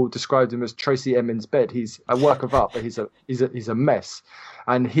described him as Tracy Emin's bed. He's a work of art, but he's a mess.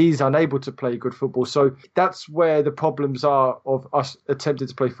 And he's unable to play good football. So that's where the problems are of us attempting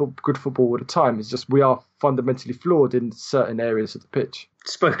to play good football all the time. It's just we are fundamentally flawed in certain areas of the pitch.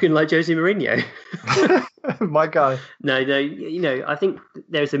 Spoken like Jose Mourinho. My guy. No, I think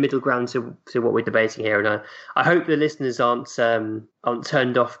there's a middle ground to what we're debating here. And I hope the listeners aren't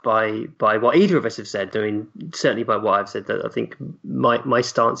turned off by what either of us have said. I mean, certainly by what I've said, that I think my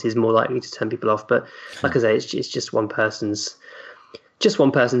stance is more likely to turn people off. But like I say, it's just one person's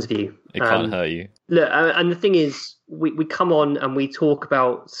view. It can't hurt you. Look, and the thing is, we come on and we talk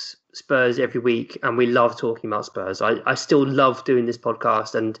about Spurs every week, and we love talking about Spurs. I still love doing this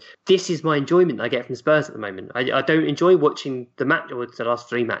podcast, and this is my enjoyment I get from Spurs at the moment. I don't enjoy watching the match or the last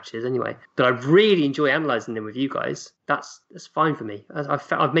 3 matches anyway, but I really enjoy analysing them with you guys. That's fine for me.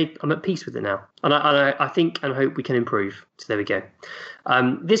 I'm at peace with it now, and I think and hope we can improve. So there we go.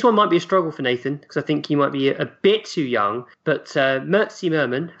 This one might be a struggle for Nathan because I think he might be a bit too young. But Mertsi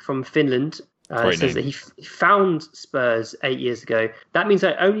Merman from Finland says that he found Spurs 8 years ago. That means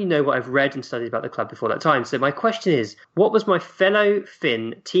I only know what I've read and studied about the club before that time. So my question is, what was my fellow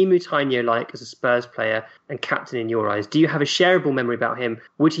Finn, Teemu Tainio, like as a Spurs player and captain in your eyes? Do you have a shareable memory about him?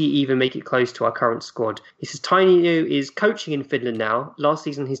 Would he even make it close to our current squad? He says Tainio is coaching in Finland now. Last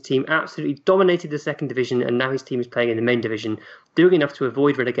season, his team absolutely dominated the second division, and now his team is playing in the main division, doing enough to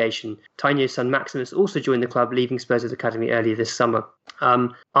avoid relegation. Tainio's son Maximus also joined the club, leaving Spurs' academy earlier this summer.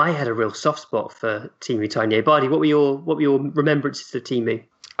 I had a real soft spot for Teemu Tainio. Bardi, what were your remembrances of Teemu?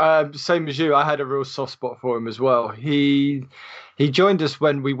 Same as you. I had a real soft spot for him as well. He joined us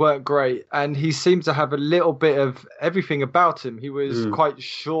when we weren't great, and he seemed to have a little bit of everything about him. He was quite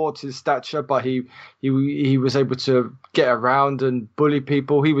short in stature, but he was able to get around and bully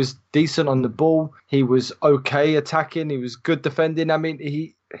people. He was decent on the ball. He was okay attacking. He was good defending. I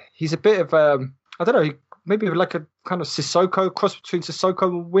mean, he's a bit of I don't know. Maybe like a kind of Sissoko, cross between Sissoko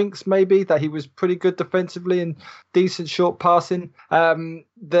and Winks, maybe, that he was pretty good defensively and decent short passing.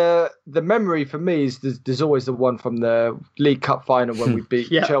 The memory for me is there's always the one from the League Cup final when we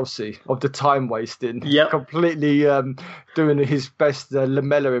beat Chelsea, of the time wasting, completely doing his best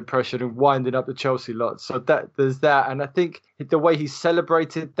Lamella impression and winding up the Chelsea lot. So there's that, and I think the way he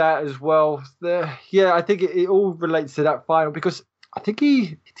celebrated that as well. I think it all relates to that final, because I think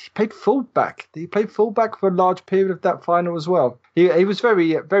he played fullback. He played fullback for a large period of that final as well. He was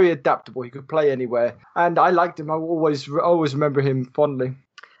very, very adaptable. He could play anywhere, and I liked him. I always remember him fondly.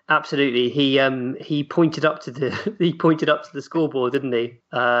 Absolutely, he pointed up to the scoreboard, didn't he?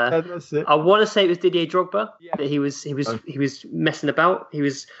 That's it. I want to say it was Didier Drogba. Yeah. That he was messing about. He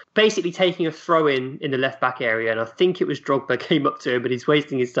was basically taking a throw in the left back area, and I think it was Drogba came up to him, but he's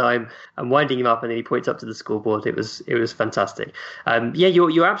wasting his time and winding him up, and then he points up to the scoreboard. It was fantastic.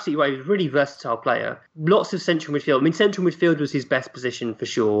 You're absolutely right. He was a really versatile player. Lots of central midfield. I mean, central midfield was his best position for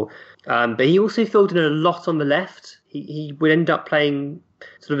sure, but he also filled in a lot on the left. He would end up playing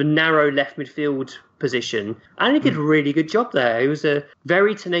sort of a narrow left midfield position, and he did a really good job there. He was a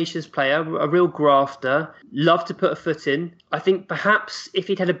very tenacious player, a real grafter, loved to put a foot in. I think perhaps if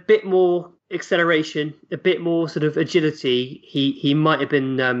he'd had a bit more acceleration, a bit more sort of agility, he might have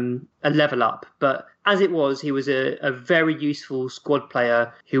been a level up. But as it was, he was a very useful squad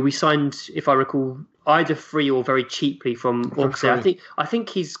player who we signed, if I recall, either free or very cheaply from Auxerre. I think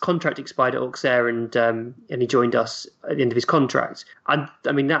his contract expired at Auxerre, and he joined us at the end of his contract. And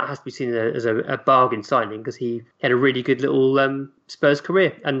I mean, that has to be seen as a bargain signing, because he had a really good little Spurs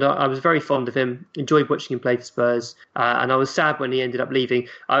career, and I was very fond of him. Enjoyed watching him play for Spurs, and I was sad when he ended up leaving.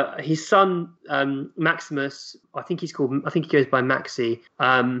 His son Maximus, I think he goes by Maxi.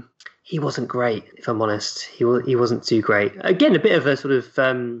 He wasn't great, if I'm honest. He wasn't too great. Again, a bit of a sort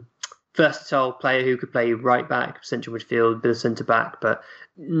of versatile player who could play right back, central midfield, a bit of centre back, but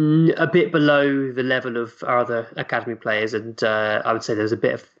a bit below the level of our other academy players. And I would say there's a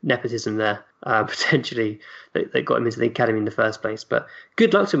bit of nepotism there, potentially, that got him into the academy in the first place. But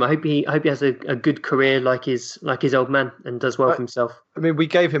good luck to him. I hope he has a good career like his old man, and does well for himself. I mean, we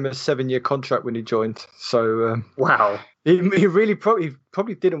gave him a 7-year contract when he joined. So wow. He really probably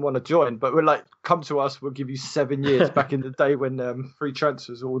didn't want to join, but we're like, come to us, we'll give you 7 years. Back in the day when free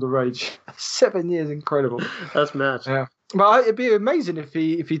transfers were all the rage. 7 years, incredible. That's mad. Yeah, but it'd be amazing if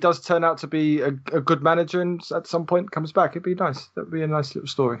he does turn out to be a good manager and at some point comes back. It'd be nice. That'd be a nice little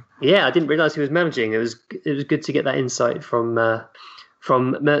story. Yeah, I didn't realise he was managing. It was good to get that insight from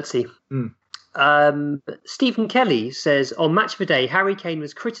Mertzi. Stephen Kelly says, on Match of the Day, Harry Kane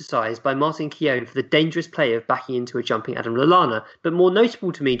was criticised by Martin Keown for the dangerous play of backing into a jumping Adam Lallana, but more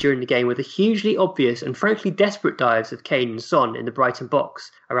notable to me during the game were the hugely obvious and frankly desperate dives of Kane and Son in the Brighton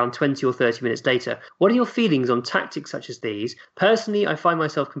box around 20 or 30 minutes later. What are your feelings on tactics such as these? Personally, I find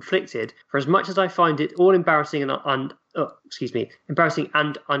myself conflicted, for as much as I find it all embarrassing and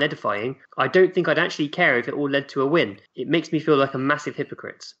unedifying, I don't think I'd actually care if it all led to a win. It makes me feel like a massive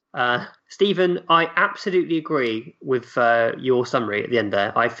hypocrite. Stephen, I absolutely agree with your summary at the end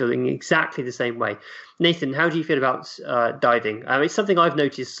there. I'm feeling exactly the same way. Nathan, how do you feel about diving? It's something I've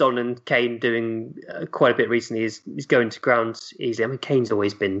noticed Son and Kane doing quite a bit recently, is going to ground easily. I mean, Kane's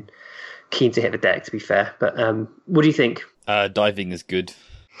always been keen to hit the deck, to be fair. But what do you think? Diving is good.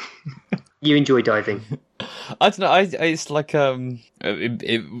 You enjoy diving? I don't know. It's like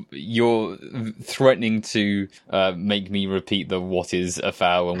you're threatening to make me repeat the what is a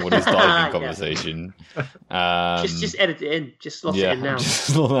foul and what is diving conversation. Just edit it in. Just slot it in now.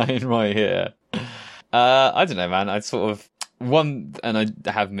 Just slot that in right here. I don't know, man. I sort of one, and I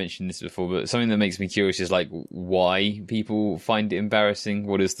have mentioned this before, but something that makes me curious is like why people find it embarrassing.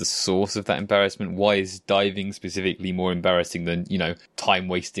 What is the source of that embarrassment? Why is diving specifically more embarrassing than, time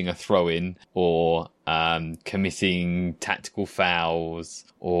wasting a throw in, or committing tactical fouls,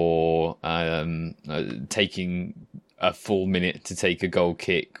 or taking a full minute to take a goal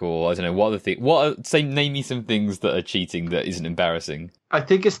kick, or I don't know what other thing. Name me some things that are cheating that isn't embarrassing. I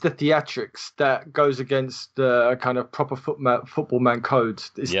think it's the theatrics that goes against the kind of proper football man code.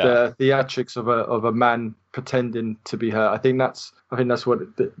 It's the theatrics of a man pretending to be hurt. I think that's what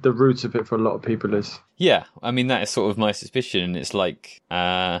the root of it for a lot of people is. Yeah, I mean that is sort of my suspicion. It's like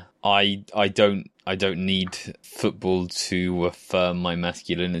I don't need football to affirm my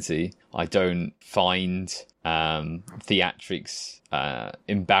masculinity. I don't find theatrics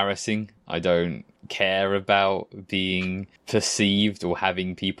embarrassing. I don't care about being perceived or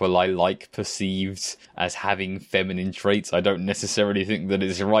having people I like perceived as having feminine traits. I don't necessarily think that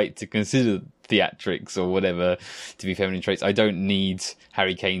it's right to consider theatrics or whatever to be feminine traits. I don't need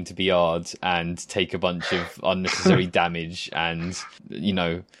Harry Kane to be hard and take a bunch of unnecessary damage, and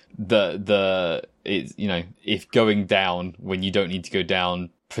if going down when you don't need to go down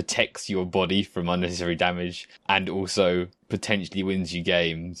protects your body from unnecessary damage and also potentially wins you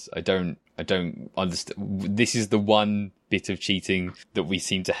games. I don't understand. This is the one bit of cheating that we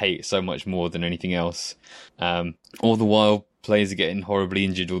seem to hate so much more than anything else. All the while, players are getting horribly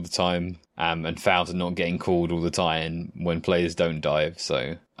injured all the time, and fouls are not getting called all the time when players don't dive.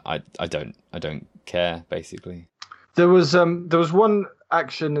 So I don't care, basically. There was one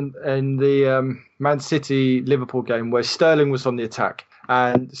action in the Man City Liverpool game where Sterling was on the attack.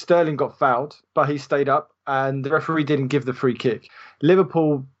 And Sterling got fouled, but he stayed up, and the referee didn't give the free kick.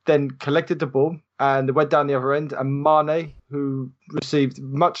 Liverpool then collected the ball, and they went down the other end, and Mane, who received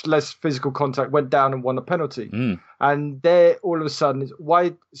much less physical contact, went down and won a penalty. And there, all of a sudden, is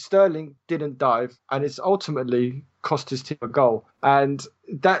why Sterling didn't dive, and it's ultimately cost his team a goal. And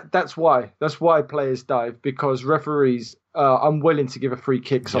that's why players dive, because referees are unwilling to give a free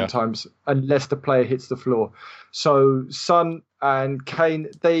kick sometimes unless the player hits the floor. So Son and Kane,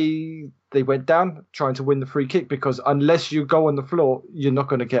 they went down trying to win the free kick, because unless you go on the floor, you're not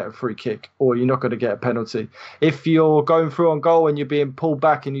going to get a free kick or you're not going to get a penalty. If you're going through on goal and you're being pulled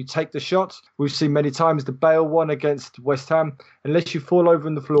back and you take the shot, we've seen many times the Bale one against West Ham, unless you fall over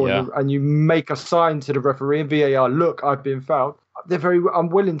on the floor and you make a sign to the referee and VAR, look, I've been fouled, they're very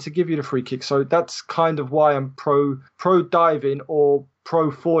unwilling to give you the free kick. So that's kind of why I'm pro diving or pro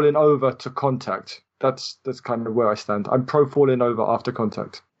falling over to contact. That's kind of where I stand. I'm pro falling over after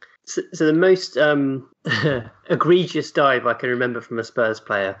contact. So the most egregious dive I can remember from a Spurs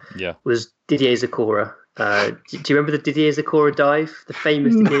player was Didier Zokora. Do you remember the Didier Zokora dive? The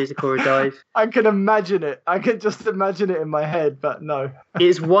famous Didier Zokora dive? I can imagine it. I can just imagine it in my head, but no.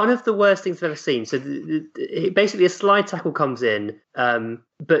 It's one of the worst things I've ever seen. So basically a slide tackle comes in,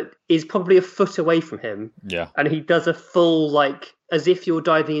 but is probably a foot away from him. Yeah. And he does a full, as if you're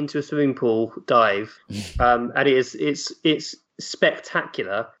diving into a swimming pool dive. And it's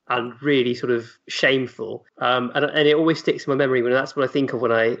spectacular and really sort of shameful, and it always sticks in my memory when that's what I think of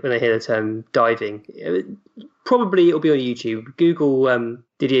when I hear the term diving. Probably it'll be on YouTube. Google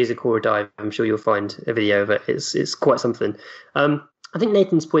Didier Zokora dive. I'm sure you'll find a video of it. It's quite something. I think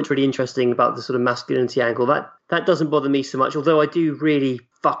Nathan's point's really interesting about the sort of masculinity angle. That doesn't bother me so much, although I do really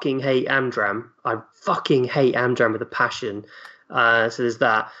fucking hate Amdram. I fucking hate Amdram with a passion. So there's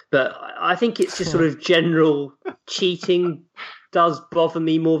that. But I think it's just sort of general cheating does bother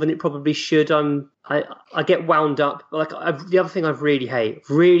me more than it probably should. I get wound up. The other thing I really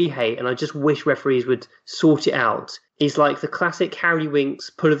hate, and I just wish referees would sort it out, is like the classic Harry Winks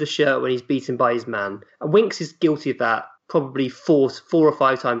pull of the shirt when he's beaten by his man. And Winks is guilty of that probably four or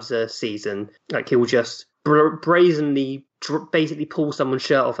five times a season. Like he'll just brazenly basically pull someone's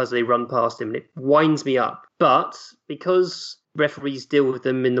shirt off as they run past him, and it winds me up. But because referees deal with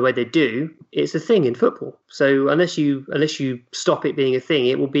them in the way they do, it's a thing in football. So unless you stop it being a thing,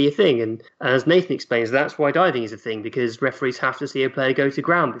 it will be a thing. And as Nathan explains, that's why diving is a thing, because referees have to see a player go to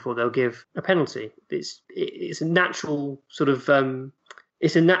ground before they'll give a penalty. It's a natural sort of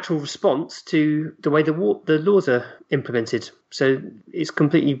it's a natural response to the way the laws are implemented. So it's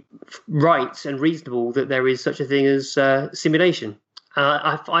completely right and reasonable that there is such a thing as simulation.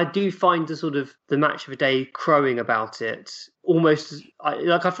 I do find the match of the day crowing about it almost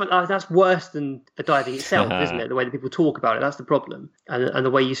I find that's worse than the diving itself, isn't it? The way that people talk about it, that's the problem, and the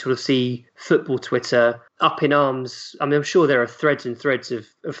way you sort of see football Twitter up in arms. I mean, I'm sure there are threads and threads of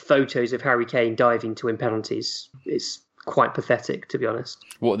photos of Harry Kane diving to win penalties. It's quite pathetic, to be honest.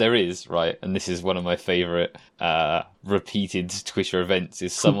 What there is, right, and this is one of my favourite repeated Twitter events,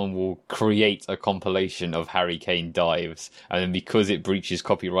 is someone will create a compilation of Harry Kane dives, and then because it breaches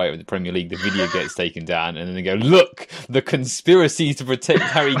copyright with the Premier League, the video gets taken down, and then they go, look, the conspiracy to protect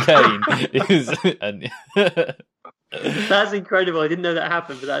Harry Kane is... That's incredible. I didn't know that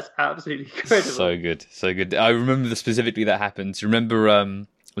happened, but that's absolutely incredible. So good, so good. I remember specifically that happened. Do you remember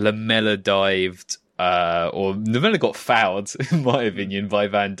Lamella dived, or Lamella got fouled, in my opinion, by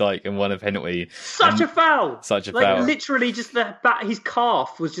Van Dijk and one of Henry. Such a foul! Such a foul. Literally, just his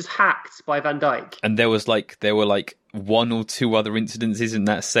calf was just hacked by Van Dijk. And there were one or two other incidences in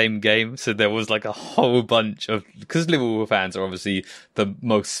that same game. So there was like a whole bunch of, because Liverpool fans are obviously the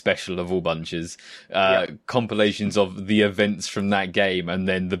most special of all bunches, compilations of the events from that game. And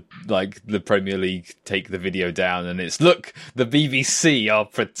then the Premier League take the video down and it's, look, the BBC are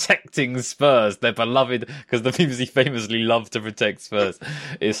protecting Spurs. They're beloved, because the BBC famously love to protect Spurs.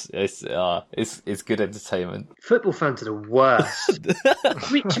 It's good entertainment. Football fans are the worst.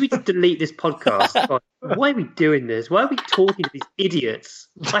 Should we delete this podcast? Why are we doing this? Why are we talking to these idiots?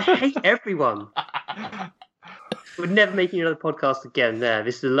 I hate everyone. We're never making another podcast again.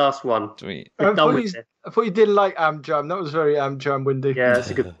 This is the last one. Sweet. I thought you didn't like Amdram. That was very Amdram windy. Yeah, that's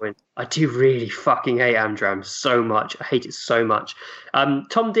a good point. I do really fucking hate Amdram so much. I hate it so much.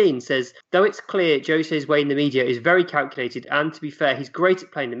 Tom Dean says, though it's clear Jose's way in the media is very calculated, and to be fair, he's great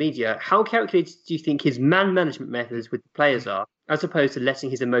at playing the media, how calculated do you think his man management methods with the players are, as opposed to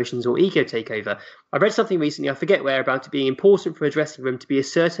letting his emotions or ego take over? I read something recently, I forget where, about it being important for a dressing room to be a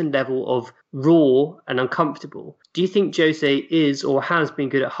certain level of raw and uncomfortable. Do you think Jose is or has been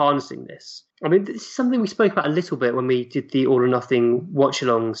good at harnessing this? I mean, this is something we spoke about a little bit when we did the All or Nothing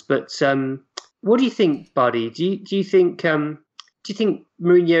watch-alongs. But what do you think, Buddy? Do you think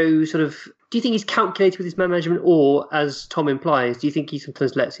Mourinho sort of? Do you think he's calculated with his man management, or, as Tom implies, do you think he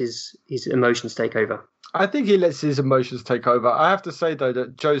sometimes lets his emotions take over? I think he lets his emotions take over. I have to say, though,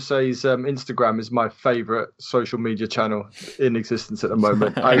 that Jose's Instagram is my favourite social media channel in existence at the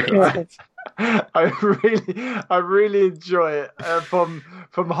moment. I really enjoy it. From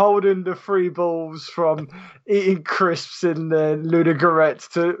holding the free balls, from eating crisps in the Ludogorets,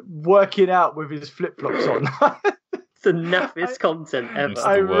 to working out with his flip-flops on. It's the naffest content ever.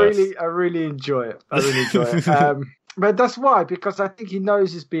 I really enjoy it. But that's why, because I think he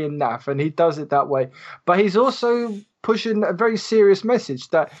knows he's being naff and he does it that way. But he's also pushing a very serious message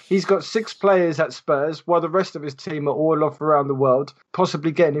that he's got 6 players at Spurs while the rest of his team are all off around the world,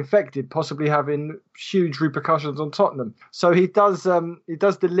 possibly getting infected, possibly having huge repercussions on Tottenham. So he does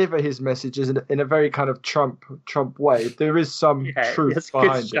deliver his messages in a very kind of Trump way. There is some truth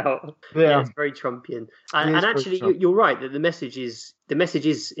behind it. Yeah, it's very Trumpian. And actually, you're right that the message is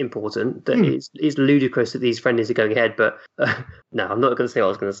important. That it's ludicrous that these friendlies are going ahead. But no, I'm not going to say what I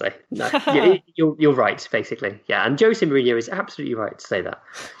was going to say. No, you're right, basically. Yeah, and Jose Mourinho is absolutely right to say that.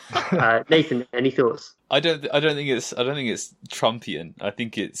 Nathan, any thoughts? I don't think it's Trumpian. I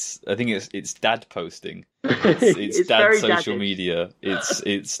think it's dad posting. It's dad social media.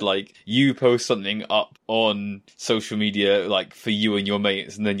 It's like you post something up on social media, like for you and your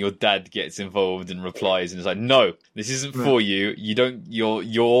mates, and then your dad gets involved and replies, and it's like, no, this isn't for you. You don't.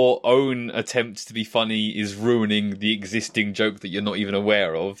 Your own attempt to be funny is ruining the existing joke that you're not even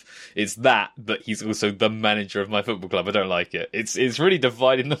aware of. It's that, but he's also the manager of my football club. I don't like it. It's really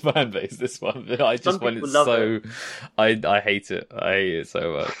dividing the fan base. This one, I just find it so. I hate it. I hate it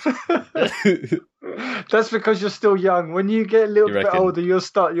so much. That's because you're still young. When you get a little bit older, you'll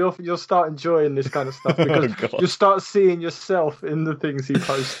start enjoying this kind of stuff, because you'll start seeing yourself in the things he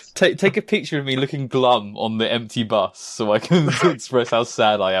posts. Take a picture of me looking glum on the empty bus so I can express how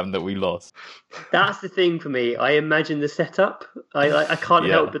sad I am that we lost. That's the thing for me. I imagine the setup. I can't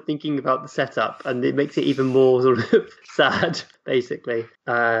help but thinking about the setup, and it makes it even more sort of sad, basically.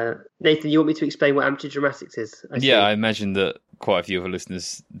 Nathan, you want me to explain what amateur dramatics is? I imagine that quite a few of our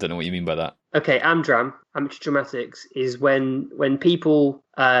listeners don't know what you mean by that. Okay, amateur dramatics is when people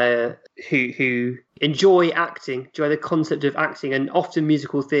who enjoy acting, enjoy the concept of acting, and often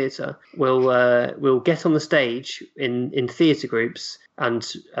musical theatre, will get on the stage in theatre groups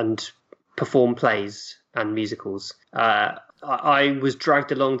and perform plays and musicals. I was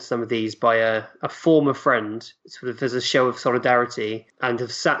dragged along to some of these by a former friend, sort of as a show of solidarity, and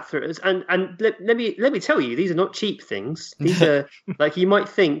have sat through it. And let me tell you, these are not cheap things. These are like, you might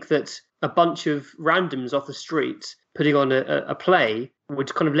think that a bunch of randoms off the street putting on a play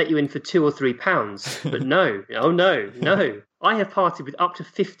would kind of let you in for £2 or £3, but no. I have partied with up to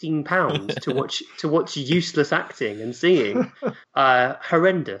 £15 to watch useless acting and singing.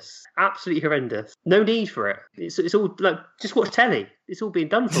 Horrendous, absolutely horrendous. No need for it. It's all like, just watch telly. It's all being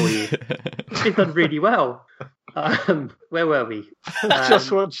done for you. It's been done really well. Where were we?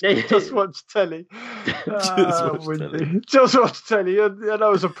 Just watch telly. Just watch telly. That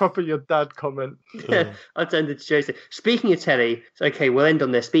was a proper your dad comment. Yeah, I tended to Joseph. Speaking of telly, okay, we'll end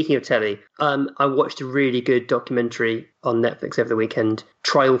on this. Speaking of telly, I watched a really good documentary on Netflix over the weekend,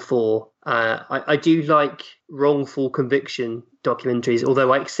 Trial 4. I do like wrongful conviction documentaries,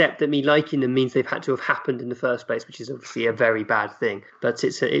 although I accept that me liking them means they've had to have happened in the first place, which is obviously a very bad thing. But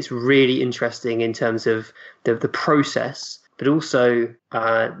it's really interesting in terms of the process, but also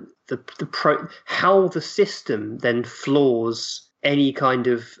how the system then flaws any kind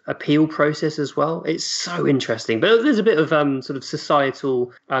of appeal process as well. It's so interesting. But there's a bit of sort of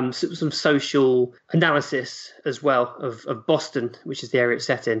societal, some social analysis as well of Boston, which is the area it's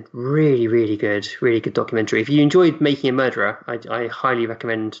set in. Really, really good documentary. If you enjoyed Making a Murderer, I highly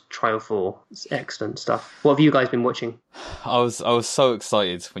recommend Trial 4. It's excellent stuff. What have you guys been watching? I was so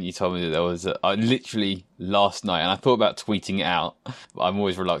excited when you told me that there was literally last night, and I thought about tweeting it out, but I'm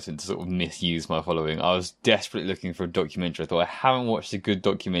always reluctant to sort of misuse my following. I was desperately looking for a documentary. I thought, I haven't watched a good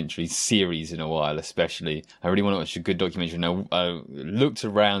documentary series in a while, especially. I really want to watch a good documentary. And I looked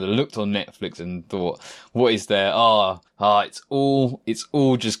around, I looked on Netflix and thought, what is there? It's all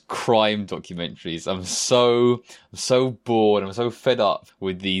just crime documentaries. I'm so bored. I'm so fed up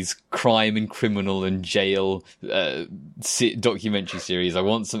with these crime and criminal and jail documentary series. I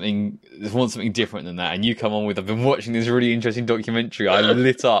want something different than that. And you come on with, I've been watching this really interesting documentary. I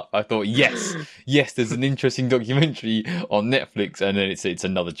lit up. I thought, yes, there's an interesting documentary on Netflix, and then it's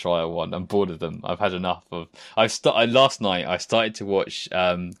another trial one. I'm bored of them. I've had enough of. Last night I started to watch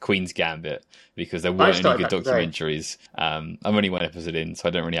Queen's Gambit because there weren't any good documentaries. I'm only one episode in, so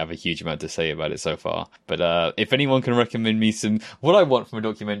I don't really have a huge amount to say about it so far. But if anyone can recommend me what I want from a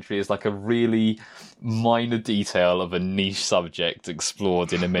documentary is like a really minor detail of a niche subject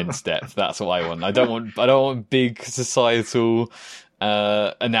explored in immense depth. That's what I want. I don't want big societal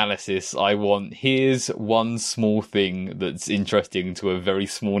analysis. I want, here's one small thing that's interesting to a very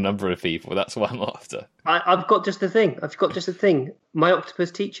small number of people. That's what I'm after. I've got just the thing. My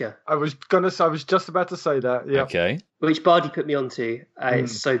Octopus Teacher. I was just about to say that. Yeah. Okay. Which Bardi put me onto.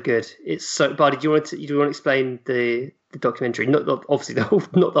 It's so good. Bardi, do you want to explain the documentary? Not obviously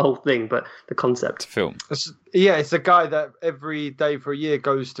not the whole thing, but the concept. Film. It's a guy that every day for a year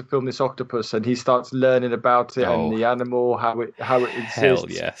goes to film this octopus, and he starts learning about it and the animal, how it exists. Hell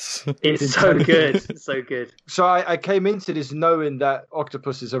yes. It's so good. It's so good. So I came into this knowing that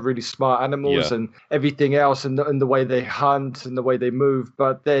octopuses are really smart animals and everything else, and the way they hunt and the way they move.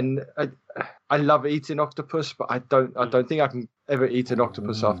 But then I love eating octopus, but I don't think I can ever eat an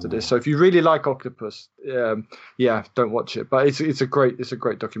octopus after this. So if you really like octopus, don't watch it. But it's a great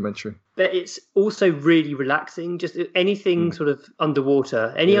documentary. But it's also really relaxing. Just anything sort of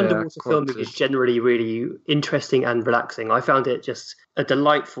underwater, underwater filming is generally really interesting and relaxing. I found it just a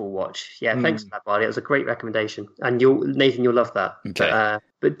delightful watch. Yeah, thanks for that, Barney. It was a great recommendation, and Nathan, you'll love that. Okay.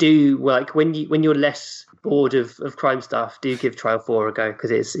 But do when you're less bored of crime stuff, do give Trial 4 a go,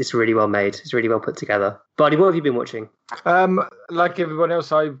 because it's really well made. It's really well put together. Barney, what have you been watching? Like everyone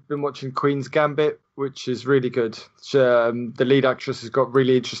else, I've been watching Queen's Gambit, which is really good. The lead actress has got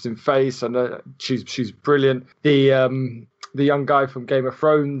really interesting face, and she's brilliant. The young guy from Game of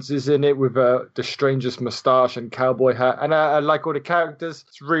Thrones is in it with the strangest moustache and cowboy hat. And I like all the characters.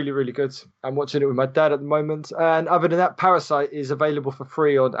 It's really, really good. I'm watching it with my dad at the moment. And other than that, Parasite is available for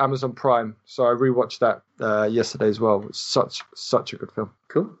free on Amazon Prime. So I rewatched that yesterday as well. It's such a good film.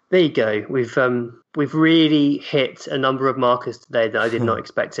 Cool. There you go. We've really hit a number of markers today that I did not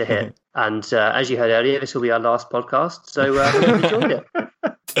expect to hit. And as you heard earlier, this will be our last podcast. So hope you enjoyed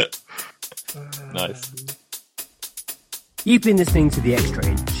it. Nice. You've been listening to The Extra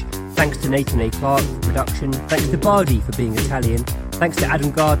Inch. Thanks to Nathan A. Clark for production. Thanks to Bardi for being Italian. Thanks to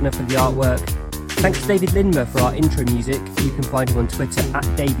Adam Gardner for the artwork. Thanks to David Lindmer for our intro music. You can find him on Twitter at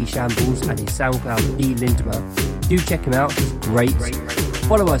DavyShambles and his SoundCloud DLindmer. Do check him out, he's great.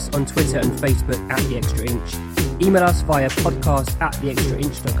 Follow us on Twitter and Facebook at The Extra Inch. Email us via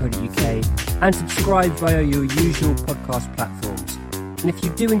podcast@theextrainch.co.uk and subscribe via your usual podcast platforms. And if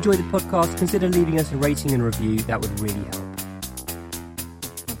you do enjoy the podcast, consider leaving us a rating and review. That would really help.